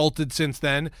consulted since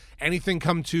then. Anything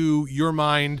come to your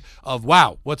mind of,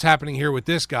 wow, what's happening here with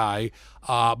this guy?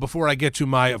 Before I get to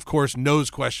my, of course, nose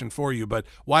question for you, but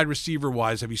wide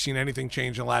receiver-wise, have you seen anything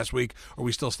change in the last week, or are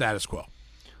we still status quo?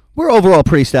 We're overall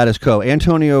pretty status quo.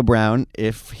 Antonio Brown,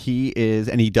 if he is,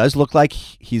 and he does look like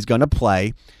he's going to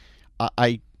play,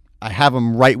 I I have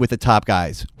him right with the top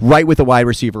guys, right with the wide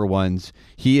receiver ones.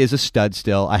 He is a stud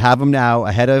still. I have him now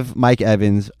ahead of Mike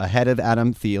Evans, ahead of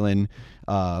Adam Thielen,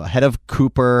 ahead of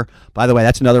Cooper. By the way,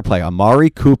 that's another play,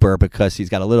 Amari Cooper, because he's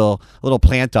got a little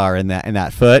plantar in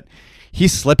that foot.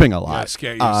 He's slipping a lot.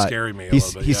 Yeah, he's scaring me a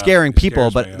little bit. He's scaring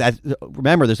people, but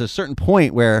remember, there's a certain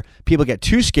point where people get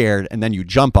too scared and then you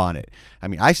jump on it. I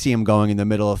mean, I see him going in the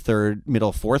middle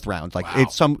of fourth round. Like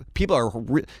it's some people are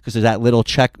because there's that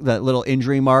little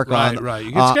injury mark on. Right.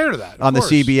 You get scared of that on the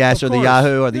CBS or the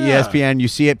Yahoo or the ESPN. You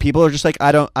see it. People are just like,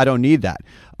 I don't need that.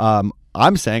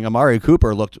 I'm saying Amari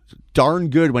Cooper looked darn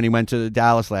good when he went to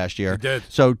Dallas last year. He did.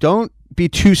 So don't be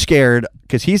too scared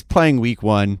because he's playing week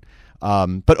 1.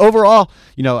 But overall,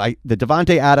 the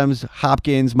Devontae Adams,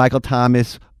 Hopkins, Michael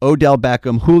Thomas, Odell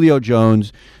Beckham, Julio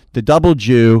Jones, the double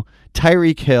Jew,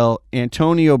 Tyreek Hill,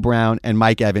 Antonio Brown, and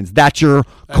Mike Evans. That's your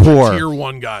core. Your tier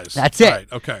 1 guys. That's it.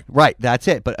 Right, okay. Right, that's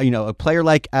it. But, a player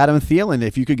like Adam Thielen,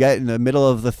 if you could get in the middle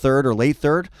of the third or late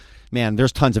third, man,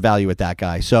 there's tons of value with that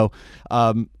guy. So,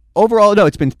 overall, no,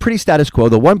 it's been pretty status quo.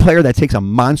 The one player that takes a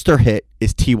monster hit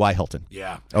is T.Y. Hilton.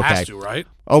 Yeah, okay. Has to, right?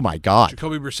 Oh, my God.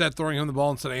 Jacoby Brissett throwing him the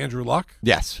ball instead of Andrew Luck?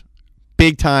 Yes.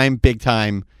 Big time.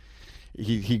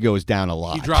 He goes down a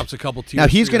lot. He drops a couple tiers. Now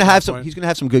he's going to have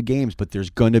some good games, but there's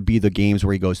going to be the games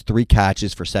where he goes 3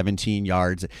 catches for 17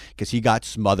 yards because he got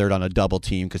smothered on a double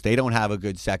team because they don't have a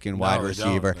good second wide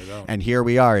receiver. They don't. And here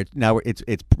we are. It's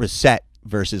Brissett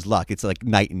versus Luck. It's like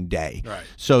night and day. Right.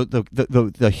 So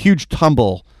the huge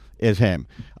tumble is him.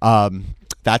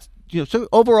 That's so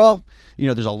overall,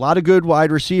 there's a lot of good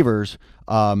wide receivers.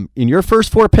 In your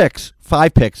first 5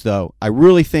 picks though, I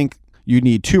really think you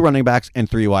need 2 running backs and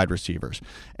 3 wide receivers.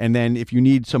 And then if you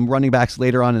need some running backs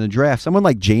later on in the draft, someone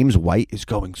like James White is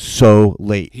going so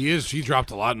late. He is. He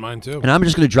dropped a lot in mine too. And I'm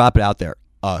just going to drop it out there.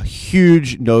 A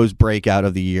huge nose breakout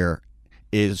of the year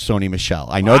is Sony Michel.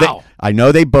 I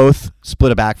know they both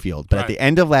split a backfield, but at the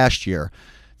end of last year,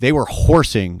 they were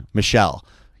horsing Michel.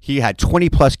 He had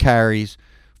 20-plus carries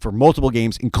for multiple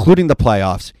games, including the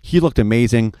playoffs. He looked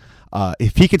amazing.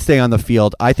 If he could stay on the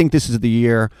field, I think this is the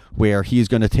year where he's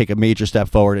going to take a major step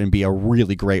forward and be a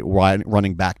really great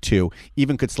running back 2.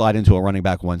 Even could slide into a running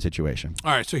back 1 situation.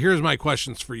 All right, so here's my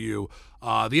questions for you.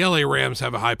 The LA Rams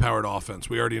have a high-powered offense.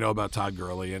 We already know about Todd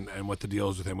Gurley and what the deal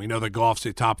is with him. We know that Goff's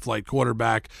a top-flight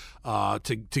quarterback. To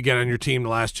get on your team the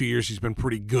last 2 years, he's been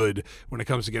pretty good when it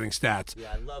comes to getting stats.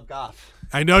 Yeah, I love Goff.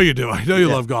 I know you do. I know you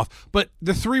love Goff. But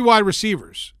the 3 wide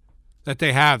receivers that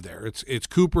they have there, it's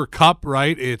Cooper Kupp,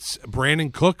 right? It's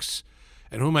Brandon Cooks.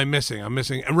 And who am I missing?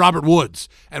 And Robert Woods.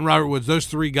 Those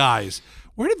 3 guys.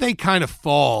 Where did they kind of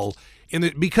fall?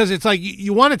 Because it's like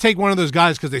you want to take one of those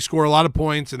guys because they score a lot of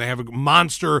points and they have a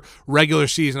monster regular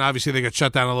season. Obviously, they got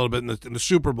shut down a little bit in the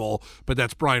Super Bowl, but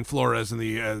that's Brian Flores and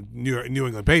the New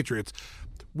England Patriots.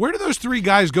 Where do those 3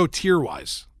 guys go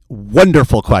tier-wise?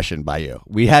 Wonderful question by you.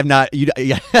 We have not. You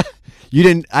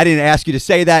didn't. I didn't ask you to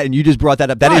say that, and you just brought that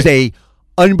up. That is a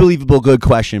unbelievable good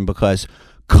question because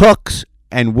Cooks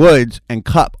and Woods and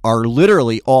Kupp are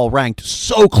literally all ranked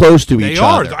so close to each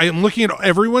other. They are. I am looking at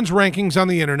everyone's rankings on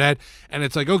the internet, and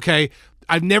it's like, okay,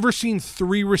 I've never seen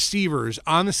 3 receivers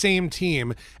on the same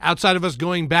team outside of us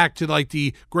going back to like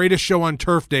the Greatest Show on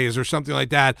Turf days or something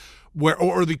like that,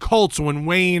 or the Colts when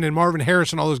Wayne and Marvin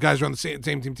Harrison, all those guys were on the same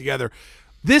team together.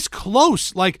 This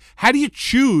close, like, how do you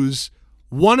choose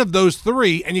one of those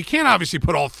 3? And you can't obviously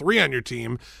put all 3 on your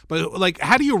team, but like,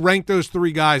 how do you rank those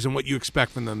 3 guys and what you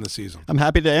expect from them this season? I'm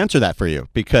happy to answer that for you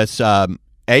because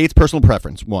it's personal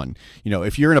preference. 1,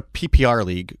 if you're in a PPR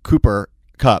league, Cooper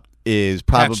Kupp is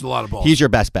probably catched a lot of balls. He's your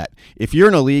best bet. If you're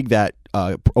in a league that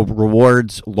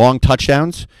rewards long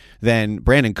touchdowns, then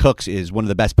Brandon Cooks is one of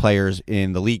the best players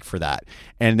in the league for that.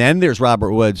 And then there's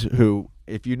Robert Woods, who,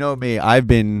 if you know me, I've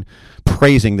been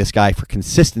praising this guy for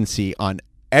consistency on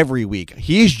every week.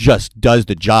 He just does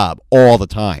the job all the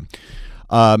time.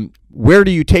 Where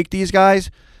do you take these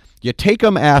guys? You take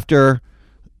them after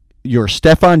your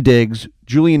Stephon Diggs,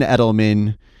 Julian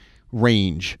Edelman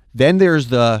range. Then there's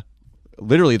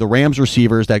literally the Rams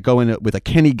receivers that go in with a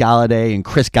Kenny Galladay and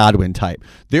Chris Godwin type.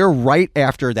 They're right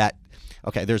after that.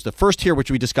 Okay, there's the first tier,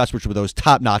 which we discussed, which were those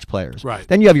top-notch players. Right.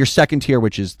 Then you have your second tier,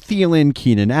 which is Thielen,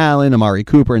 Keenan Allen, Amari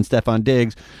Cooper, and Stephon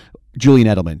Diggs, Julian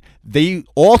Edelman.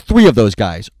 All 3 of those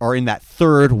guys are in that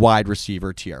 3rd wide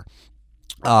receiver tier.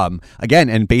 Again,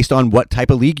 and based on what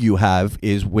type of league you have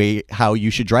is how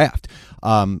you should draft.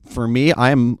 For me,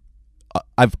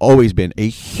 I've always been a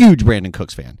huge Brandon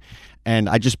Cooks fan, and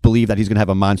I just believe that he's going to have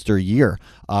a monster year.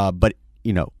 But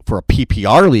for a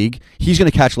PPR league, he's going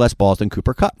to catch less balls than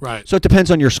Cooper Kupp. Right. So it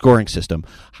depends on your scoring system.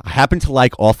 I happen to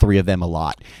like all three of them a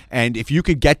lot. And if you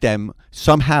could get them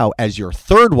somehow as your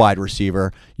third wide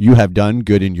receiver, you have done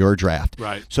good in your draft.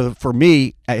 Right. So for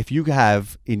me, if you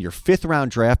have in your 5th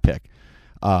round draft pick,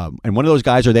 and one of those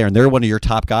guys are there and they're one of your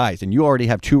top guys, and you already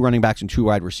have 2 running backs and 2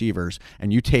 wide receivers,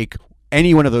 and you take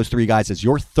any one of those 3 guys as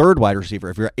your third wide receiver,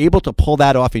 if you're able to pull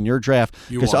that off in your draft,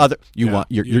 you're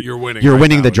winning. You're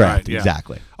winning the now, draft. right, yeah.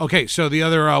 Exactly. Okay, so the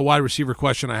other wide receiver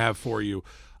question I have for you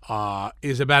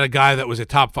is about a guy that was a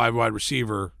top 5 wide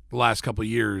receiver the last couple of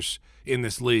years in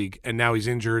this league, and now he's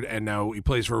injured, and now he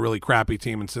plays for a really crappy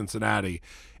team in Cincinnati.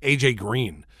 AJ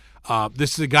Green.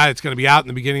 This is a guy that's going to be out in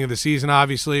the beginning of the season,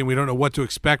 obviously, and we don't know what to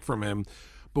expect from him.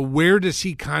 But where does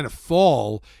he kind of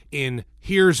fall in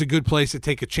here's a good place to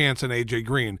take a chance on A.J.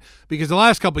 Green? Because the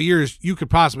last couple of years, you could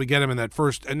possibly get him in that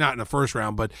first, not in the first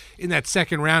round, but in that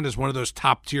second round as one of those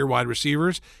top-tier wide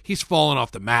receivers. He's fallen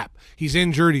off the map. He's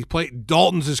injured.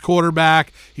 Dalton's his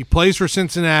quarterback. He plays for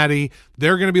Cincinnati.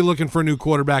 They're going to be looking for a new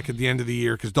quarterback at the end of the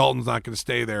year because Dalton's not going to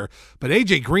stay there. But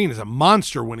A.J. Green is a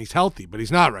monster when he's healthy, but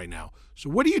he's not right now. So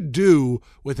what do you do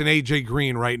with an A.J.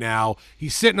 Green right now?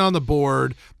 He's sitting on the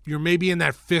board. You're maybe in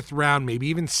that 5th round, maybe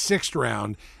even 6th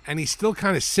round, and he's still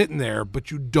kind of sitting there,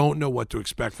 but you don't know what to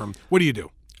expect from him. What do you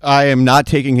do? I am not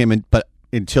taking him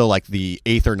until like the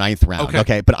 8th or 9th round.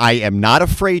 Okay, but I am not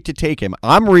afraid to take him.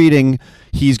 I'm reading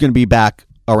he's going to be back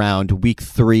around week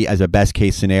 3 as a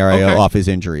best-case scenario off his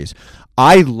injuries.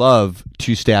 I love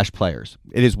to stash players.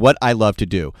 It is what I love to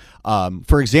do.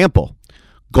 For example,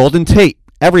 Golden Tate.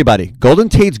 Everybody, Golden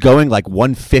Tate's going like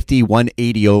 150,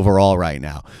 180 overall right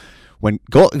now. When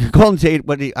Golden Tate,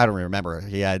 I don't remember.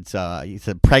 He had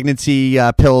some pregnancy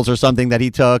pills or something that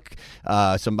he took,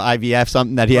 some IVF,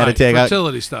 something that he had to take.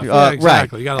 Fertility stuff. Yeah,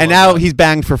 exactly. Right. And now he's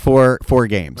banged for four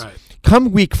games. Right.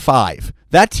 Come week 5,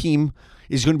 that team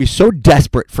is going to be so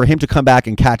desperate for him to come back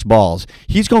and catch balls.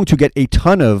 He's going to get a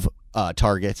ton of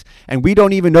targets, and we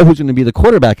don't even know who's going to be the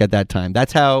quarterback at that time.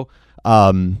 That's how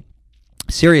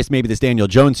serious maybe this Daniel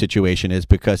Jones situation is,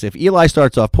 because if Eli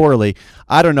starts off poorly,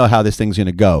 I don't know how this thing's going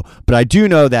to go. But I do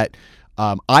know that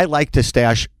I like to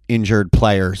stash injured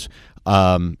players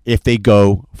if they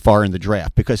go far in the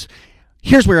draft, because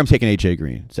here's where I'm taking A.J.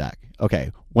 Green, Zach.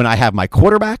 Okay, when I have my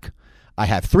quarterback, I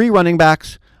have 3 running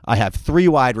backs, I have 3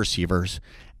 wide receivers,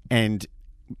 and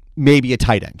maybe a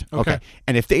tight end. Okay.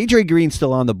 And if the A.J. Green's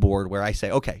still on the board where I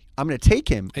say, okay, I'm going to take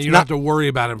him. And you don't have to worry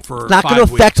about him for 5 weeks. It's not going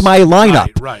to affect my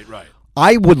lineup. Right.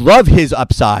 I would love his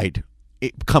upside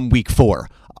come week 4.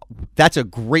 That's a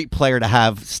great player to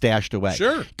have stashed away.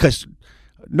 Sure. Because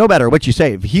no matter what you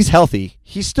say, if he's healthy,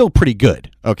 he's still pretty good.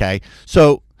 Okay.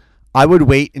 So I would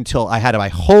wait until I had my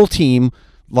whole team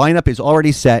lineup is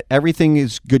already set. Everything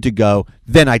is good to go.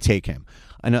 Then I take him.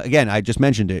 And again, I just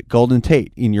mentioned it. Golden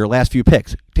Tate in your last few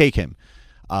picks, take him.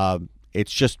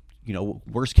 It's just,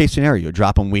 worst case scenario,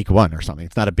 drop him week 1 or something.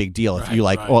 It's not a big deal. If you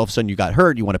all of a sudden you got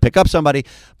hurt, you want to pick up somebody,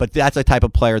 but that's a type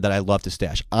of player that I love to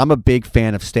stash. I'm a big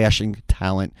fan of stashing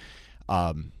talent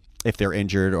if they're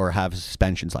injured or have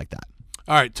suspensions like that.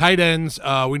 All right, tight ends.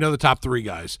 We know the top 3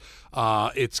 guys.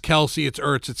 It's Kelce, it's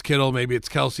Ertz, it's Kittle. Maybe it's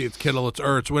Kelce, it's Kittle, it's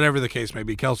Ertz. Whatever the case may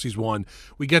be, Kelce's 1.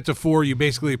 We get to 4. You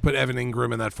basically put Evan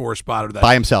Ingram in that 4 spot, or that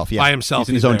by himself. Yeah, by himself. He's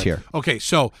in his own tier. Okay,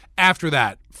 so after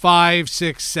that, 5,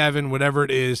 6, 7, whatever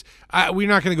it is. We're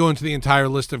not going to go into the entire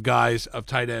list of guys of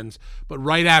tight ends, but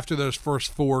right after those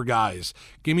first 4 guys,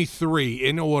 give me 3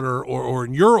 in order, or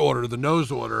in your order, the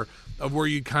nose order of where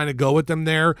you kind of go with them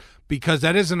there, because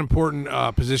that is an important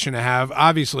position to have.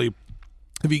 Obviously,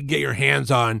 if you can get your hands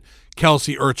on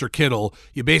Kelce, Ertz, or Kittle,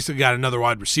 you basically got another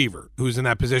wide receiver who's in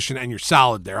that position, and you're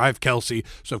solid there. I have Kelce,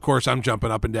 so of course I'm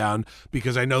jumping up and down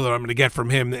because I know that I'm going to get from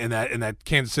him in that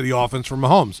Kansas City offense from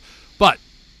Mahomes. But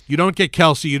you don't get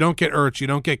Kelce, you don't get Ertz, you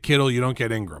don't get Kittle, you don't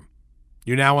get Ingram.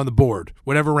 You're now on the board,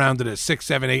 whatever round it is, 6,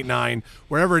 7, 8, 9,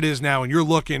 wherever it is now, and you're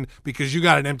looking because you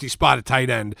got an empty spot at tight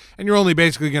end, and you're only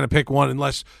basically going to pick 1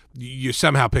 unless you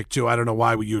somehow pick 2. I don't know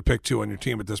why you would pick 2 on your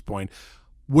team at this point.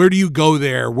 Where do you go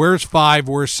there? Where's 5?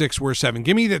 Where's 6? Where's 7?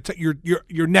 Give me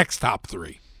your next top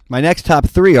 3. My next top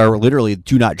 3 are literally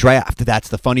do not draft. That's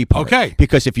the funny part. Okay.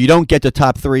 Because if you don't get the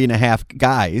top 3.5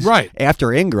 guys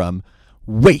after Ingram,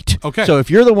 wait. Okay. So if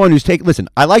you're the one who's taking, listen,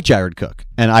 I like Jared Cook,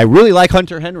 and I really like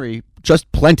Hunter Henry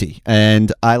just plenty,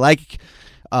 and I like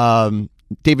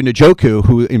David Njoku,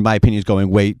 who in my opinion is going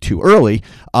way too early.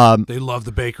 They love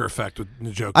the Baker effect with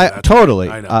Njoku. Totally.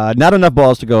 I know. Not enough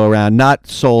balls to go around. Not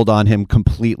sold on him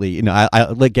completely. I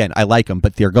like him,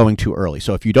 but they're going too early.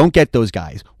 So if you don't get those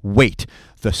guys, wait.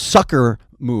 The sucker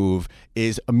move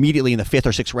is immediately in the 5th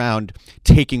or 6th round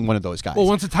taking one of those guys. Well,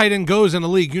 once a tight end goes in a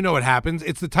league, you know what happens.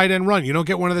 It's the tight end run. You don't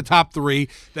get one of the top 3.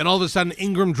 Then all of a sudden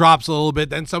Ingram drops a little bit.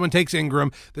 Then someone takes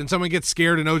Ingram. Then someone gets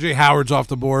scared and O.J. Howard's off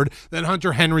the board. Then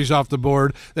Hunter Henry's off the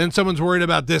board. Then someone's worried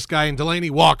about this guy and Delaney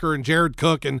Walker and Jared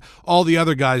Cook and all the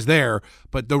other guys there.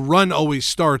 But the run always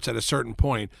starts at a certain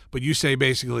point. But you say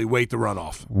basically wait the run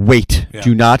off. Wait. Yeah.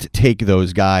 Do not take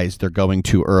those guys. They're going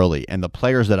too early. And the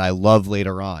players that I love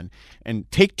later on. And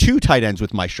take 2 tight ends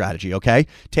with my strategy, okay?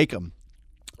 Take them.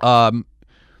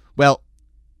 Well,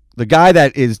 the guy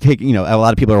that is taking, a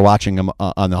lot of people are watching him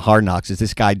on the Hard Knocks is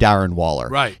this guy, Darren Waller.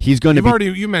 Right. He's going to be.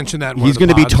 You mentioned that. He's going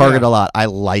to be targeted a lot. I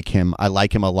like him. I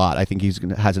like him a lot. I think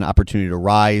has an opportunity to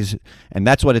rise, and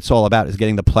that's what it's all about: is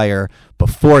getting the player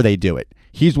before they do it.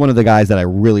 He's one of the guys that I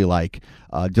really like.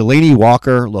 Delaney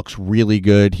Walker looks really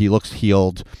good. He looks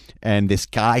healed, and this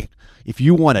guy. If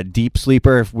you want a deep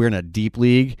sleeper, if we're in a deep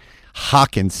league,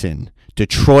 Hawkinson,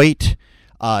 Detroit.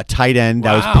 Tight end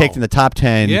that was picked in the top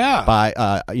 10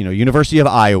 by University of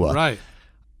Iowa. Right.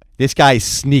 This guy is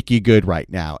sneaky good right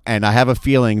now, and I have a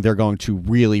feeling they're going to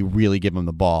really, really give him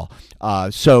the ball.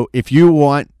 So if you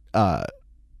want,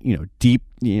 deep,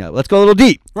 let's go a little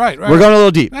deep. Right. We're going a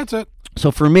little deep. That's it.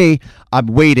 So for me, I'm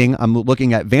waiting. I'm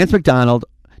looking at Vance McDonald,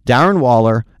 Darren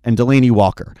Waller, and Delaney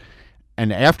Walker,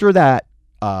 and after that,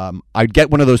 I'd get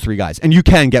one of those 3 guys, and you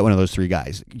can get one of those 3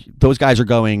 guys. Those guys are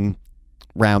going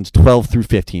rounds 12 through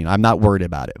 15. I'm not worried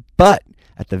about it. But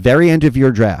at the very end of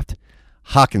your draft,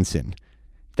 Hawkinson,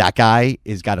 that guy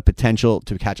has got a potential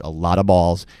to catch a lot of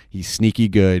balls. He's sneaky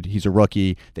good. He's a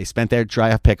rookie. They spent their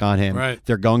draft pick on him. Right.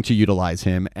 They're going to utilize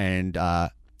him, and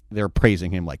they're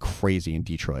praising him like crazy in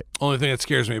Detroit. Only thing that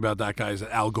scares me about that guy is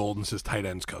that Al Golden's his tight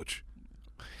ends coach.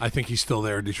 I think he's still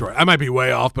there in Detroit. I might be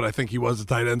way off, but I think he was the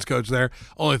tight ends coach there.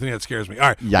 Only thing that scares me. All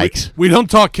right. Yikes. We don't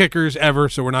talk kickers ever,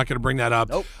 so we're not going to bring that up.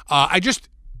 Nope. I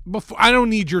don't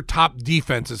need your top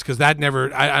defenses because that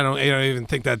never. I don't even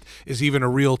think that is even a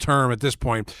real term at this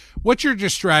point. What's your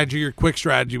strategy, your quick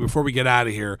strategy before we get out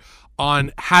of here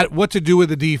on what to do with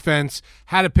the defense,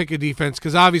 how to pick a defense?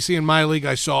 Because obviously in my league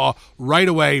I saw right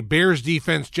away Bears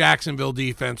defense, Jacksonville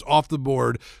defense off the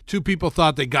board. 2 people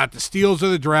thought they got the steals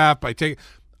of the draft by taking.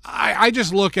 I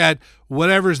just look at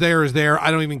whatever's there is there.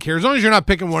 I don't even care. As long as you're not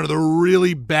picking one of the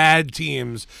really bad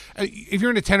teams. If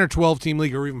you're in a 10 or 12 team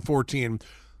league or even 14,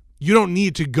 you don't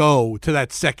need to go to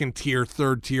that 2nd tier,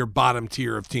 3rd tier, bottom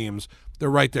tier of teams. They're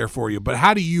right there for you. But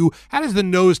how does the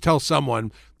nose tell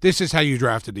someone this is how you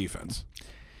draft a defense?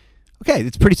 Okay,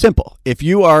 it's pretty simple. If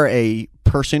you are a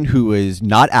person who is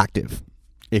not active,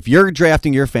 if you're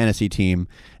drafting your fantasy team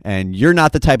and you're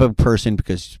not the type of person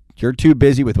because you're too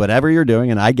busy with whatever you're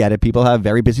doing, and I get it. People have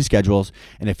very busy schedules.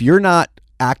 And if you're not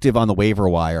active on the waiver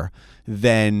wire,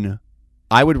 then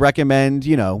I would recommend,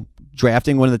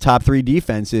 drafting one of the top 3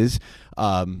 defenses.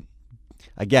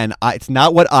 Again, it's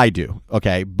not what I do,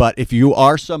 okay? But if you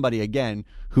are somebody, again,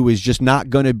 who is just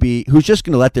not going to be – who's just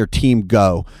going to let their team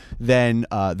go, then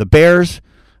the Bears,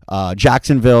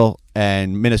 Jacksonville,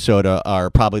 and Minnesota are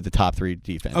probably the top 3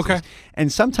 defenses. Okay. And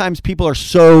sometimes people are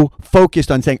so focused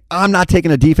on saying, I'm not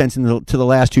taking a defense to the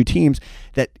last 2 teams,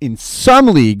 that in some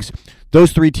leagues,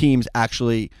 those 3 teams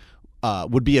actually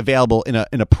would be available in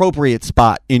an appropriate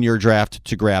spot in your draft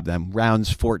to grab them,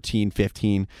 rounds 14,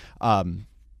 15.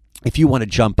 If you want to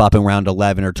jump up in round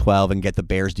 11 or 12 and get the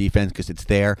Bears defense because it's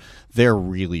there, they're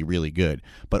really, really good.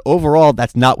 But overall,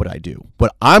 that's not what I do.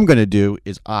 What I'm going to do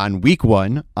is on week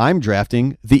 1, I'm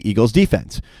drafting the Eagles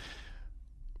defense.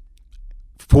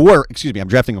 I'm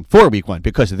drafting them for week 1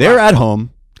 because they're at home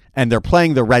and they're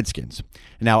playing the Redskins.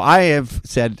 Now, I have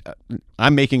said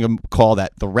I'm making a call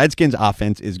that the Redskins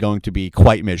offense is going to be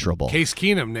quite miserable. Case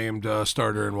Keenum named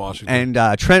starter in Washington.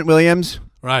 And Trent Williams...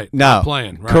 Right. No. Not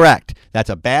playing. Right. Correct.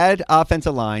 That's a bad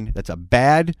offensive line. That's a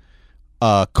bad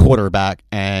quarterback.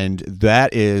 And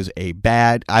that is a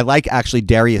bad. I like actually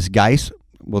Darius Geis.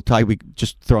 We'll tell you, we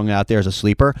just throwing it out there as a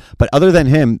sleeper. But other than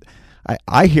him,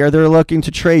 I hear they're looking to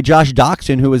trade Josh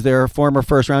Doxson, who was their former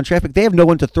first-round draft pick. They have no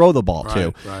one to throw the ball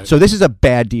to. Right. So this is a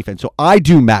bad defense. So I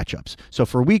do matchups. So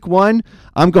for week 1,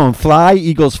 I'm going fly,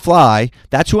 Eagles fly.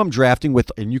 That's who I'm drafting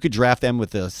with, and you could draft them with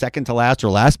the second to last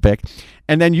or last pick.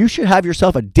 And then you should have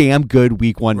yourself a damn good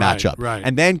week 1 matchup. Right.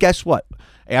 And then guess what?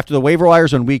 After the waiver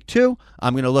wires on week 2,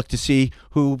 I'm going to look to see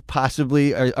who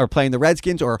possibly are playing the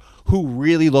Redskins or who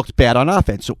really looked bad on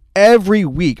offense. So every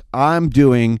week I'm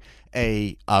doing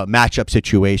a matchup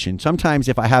situation. Sometimes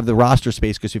if I have the roster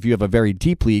space, because if you have a very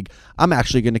deep league, I'm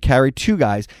actually going to carry 2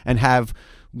 guys and have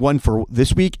one for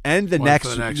this week and the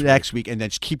next week, and then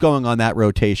just keep going on that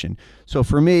rotation. So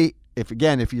for me, if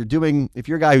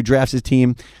you're a guy who drafts his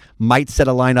team, might set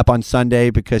a lineup on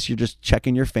Sunday because you're just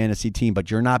checking your fantasy team,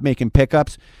 but you're not making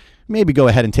pickups, maybe go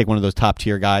ahead and take one of those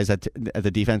top-tier guys at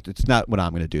the defense. It's not what I'm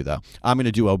going to do, though. I'm going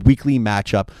to do a weekly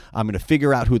matchup. I'm going to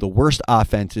figure out who the worst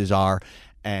offenses are,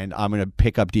 and I'm going to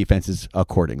pick up defenses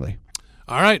accordingly.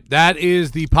 All right, that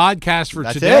is the podcast for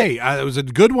today. It was a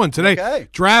good one today. Okay.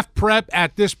 Draft prep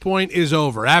at this point is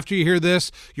over. After you hear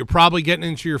this, you're probably getting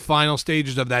into your final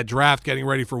stages of that draft, getting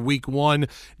ready for week 1.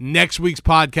 Next week's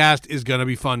podcast is going to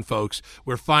be fun, folks.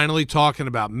 We're finally talking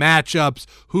about matchups,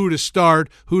 who to start,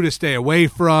 who to stay away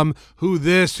from, who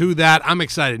this, who that. I'm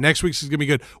excited. Next week's is going to be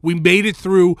good. We made it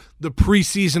through the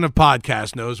preseason of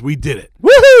Podcast Nose. We did it.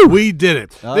 Woohoo! We did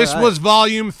it. All this right. was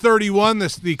volume 31,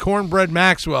 the Cornbread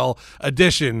Maxwell edition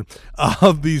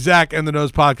of the Zach and the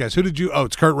Nose podcast. Who did you? Oh,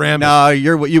 it's Kurt Rambis. No,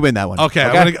 you win that one.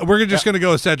 Okay. We're just going to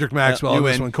go with Cedric Maxwell on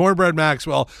this win. one. Cornbread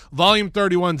Maxwell, volume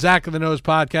 31, Zach and the Nose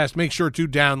podcast. Make sure to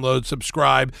download,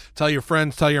 subscribe, tell your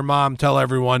friends, tell your mom, tell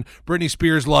everyone. Britney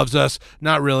Spears loves us.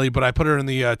 Not really, but I put her in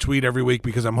the tweet every week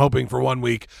because I'm hoping for 1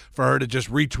 week for her to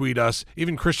just retweet us.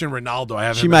 Even Cristiano Ronaldo, I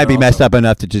have. She might be messed up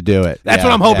enough to do it. That's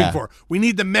what I'm hoping for. We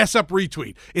need the mess up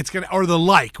retweet. Or the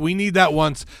like. We need that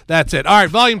once. That's it. All right,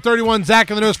 volume 31, Zach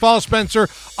and the Nose. Follow Spencer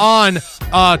on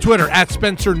Twitter at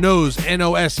Spencer Nose,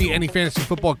 N-O-S-E. Any fantasy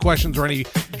football questions or any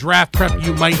draft prep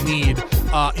you might need,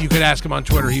 you could ask him on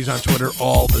Twitter. He's on Twitter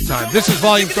all the time. This is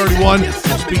volume 31. We'll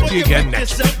speak to you again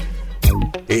next week.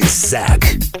 It's Zach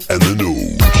and the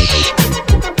Nose.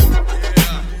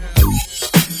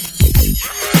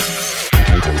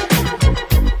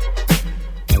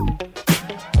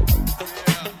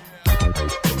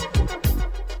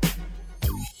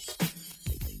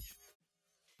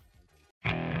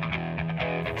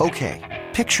 Okay,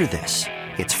 picture this.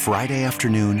 It's Friday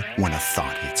afternoon when a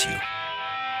thought hits you.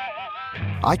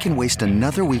 I can waste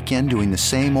another weekend doing the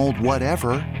same old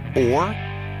whatever, or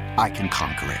I can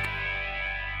conquer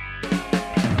it.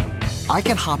 I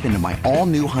can hop into my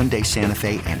all-new Hyundai Santa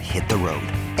Fe and hit the road.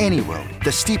 Any road.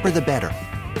 The steeper, the better.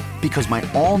 Because my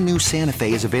all-new Santa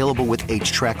Fe is available with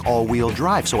H-Track all-wheel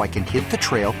drive, so I can hit the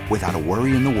trail without a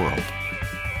worry in the world.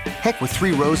 Heck, with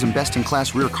 3 rows and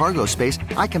best-in-class rear cargo space,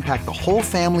 I can pack the whole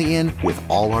family in with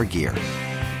all our gear.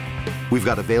 We've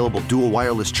got available dual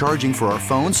wireless charging for our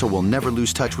phones, so we'll never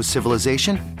lose touch with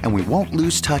civilization, and we won't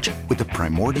lose touch with the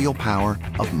primordial power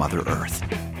of Mother Earth.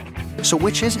 So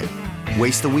which is it?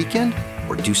 Waste the weekend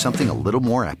or do something a little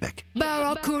more epic?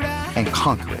 And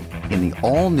conquer it in the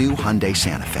all-new Hyundai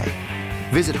Santa Fe.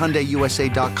 Visit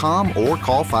HyundaiUSA.com or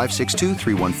call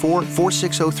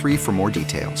 562-314-4603 for more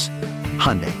details.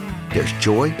 Hyundai, there's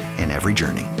joy in every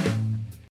journey.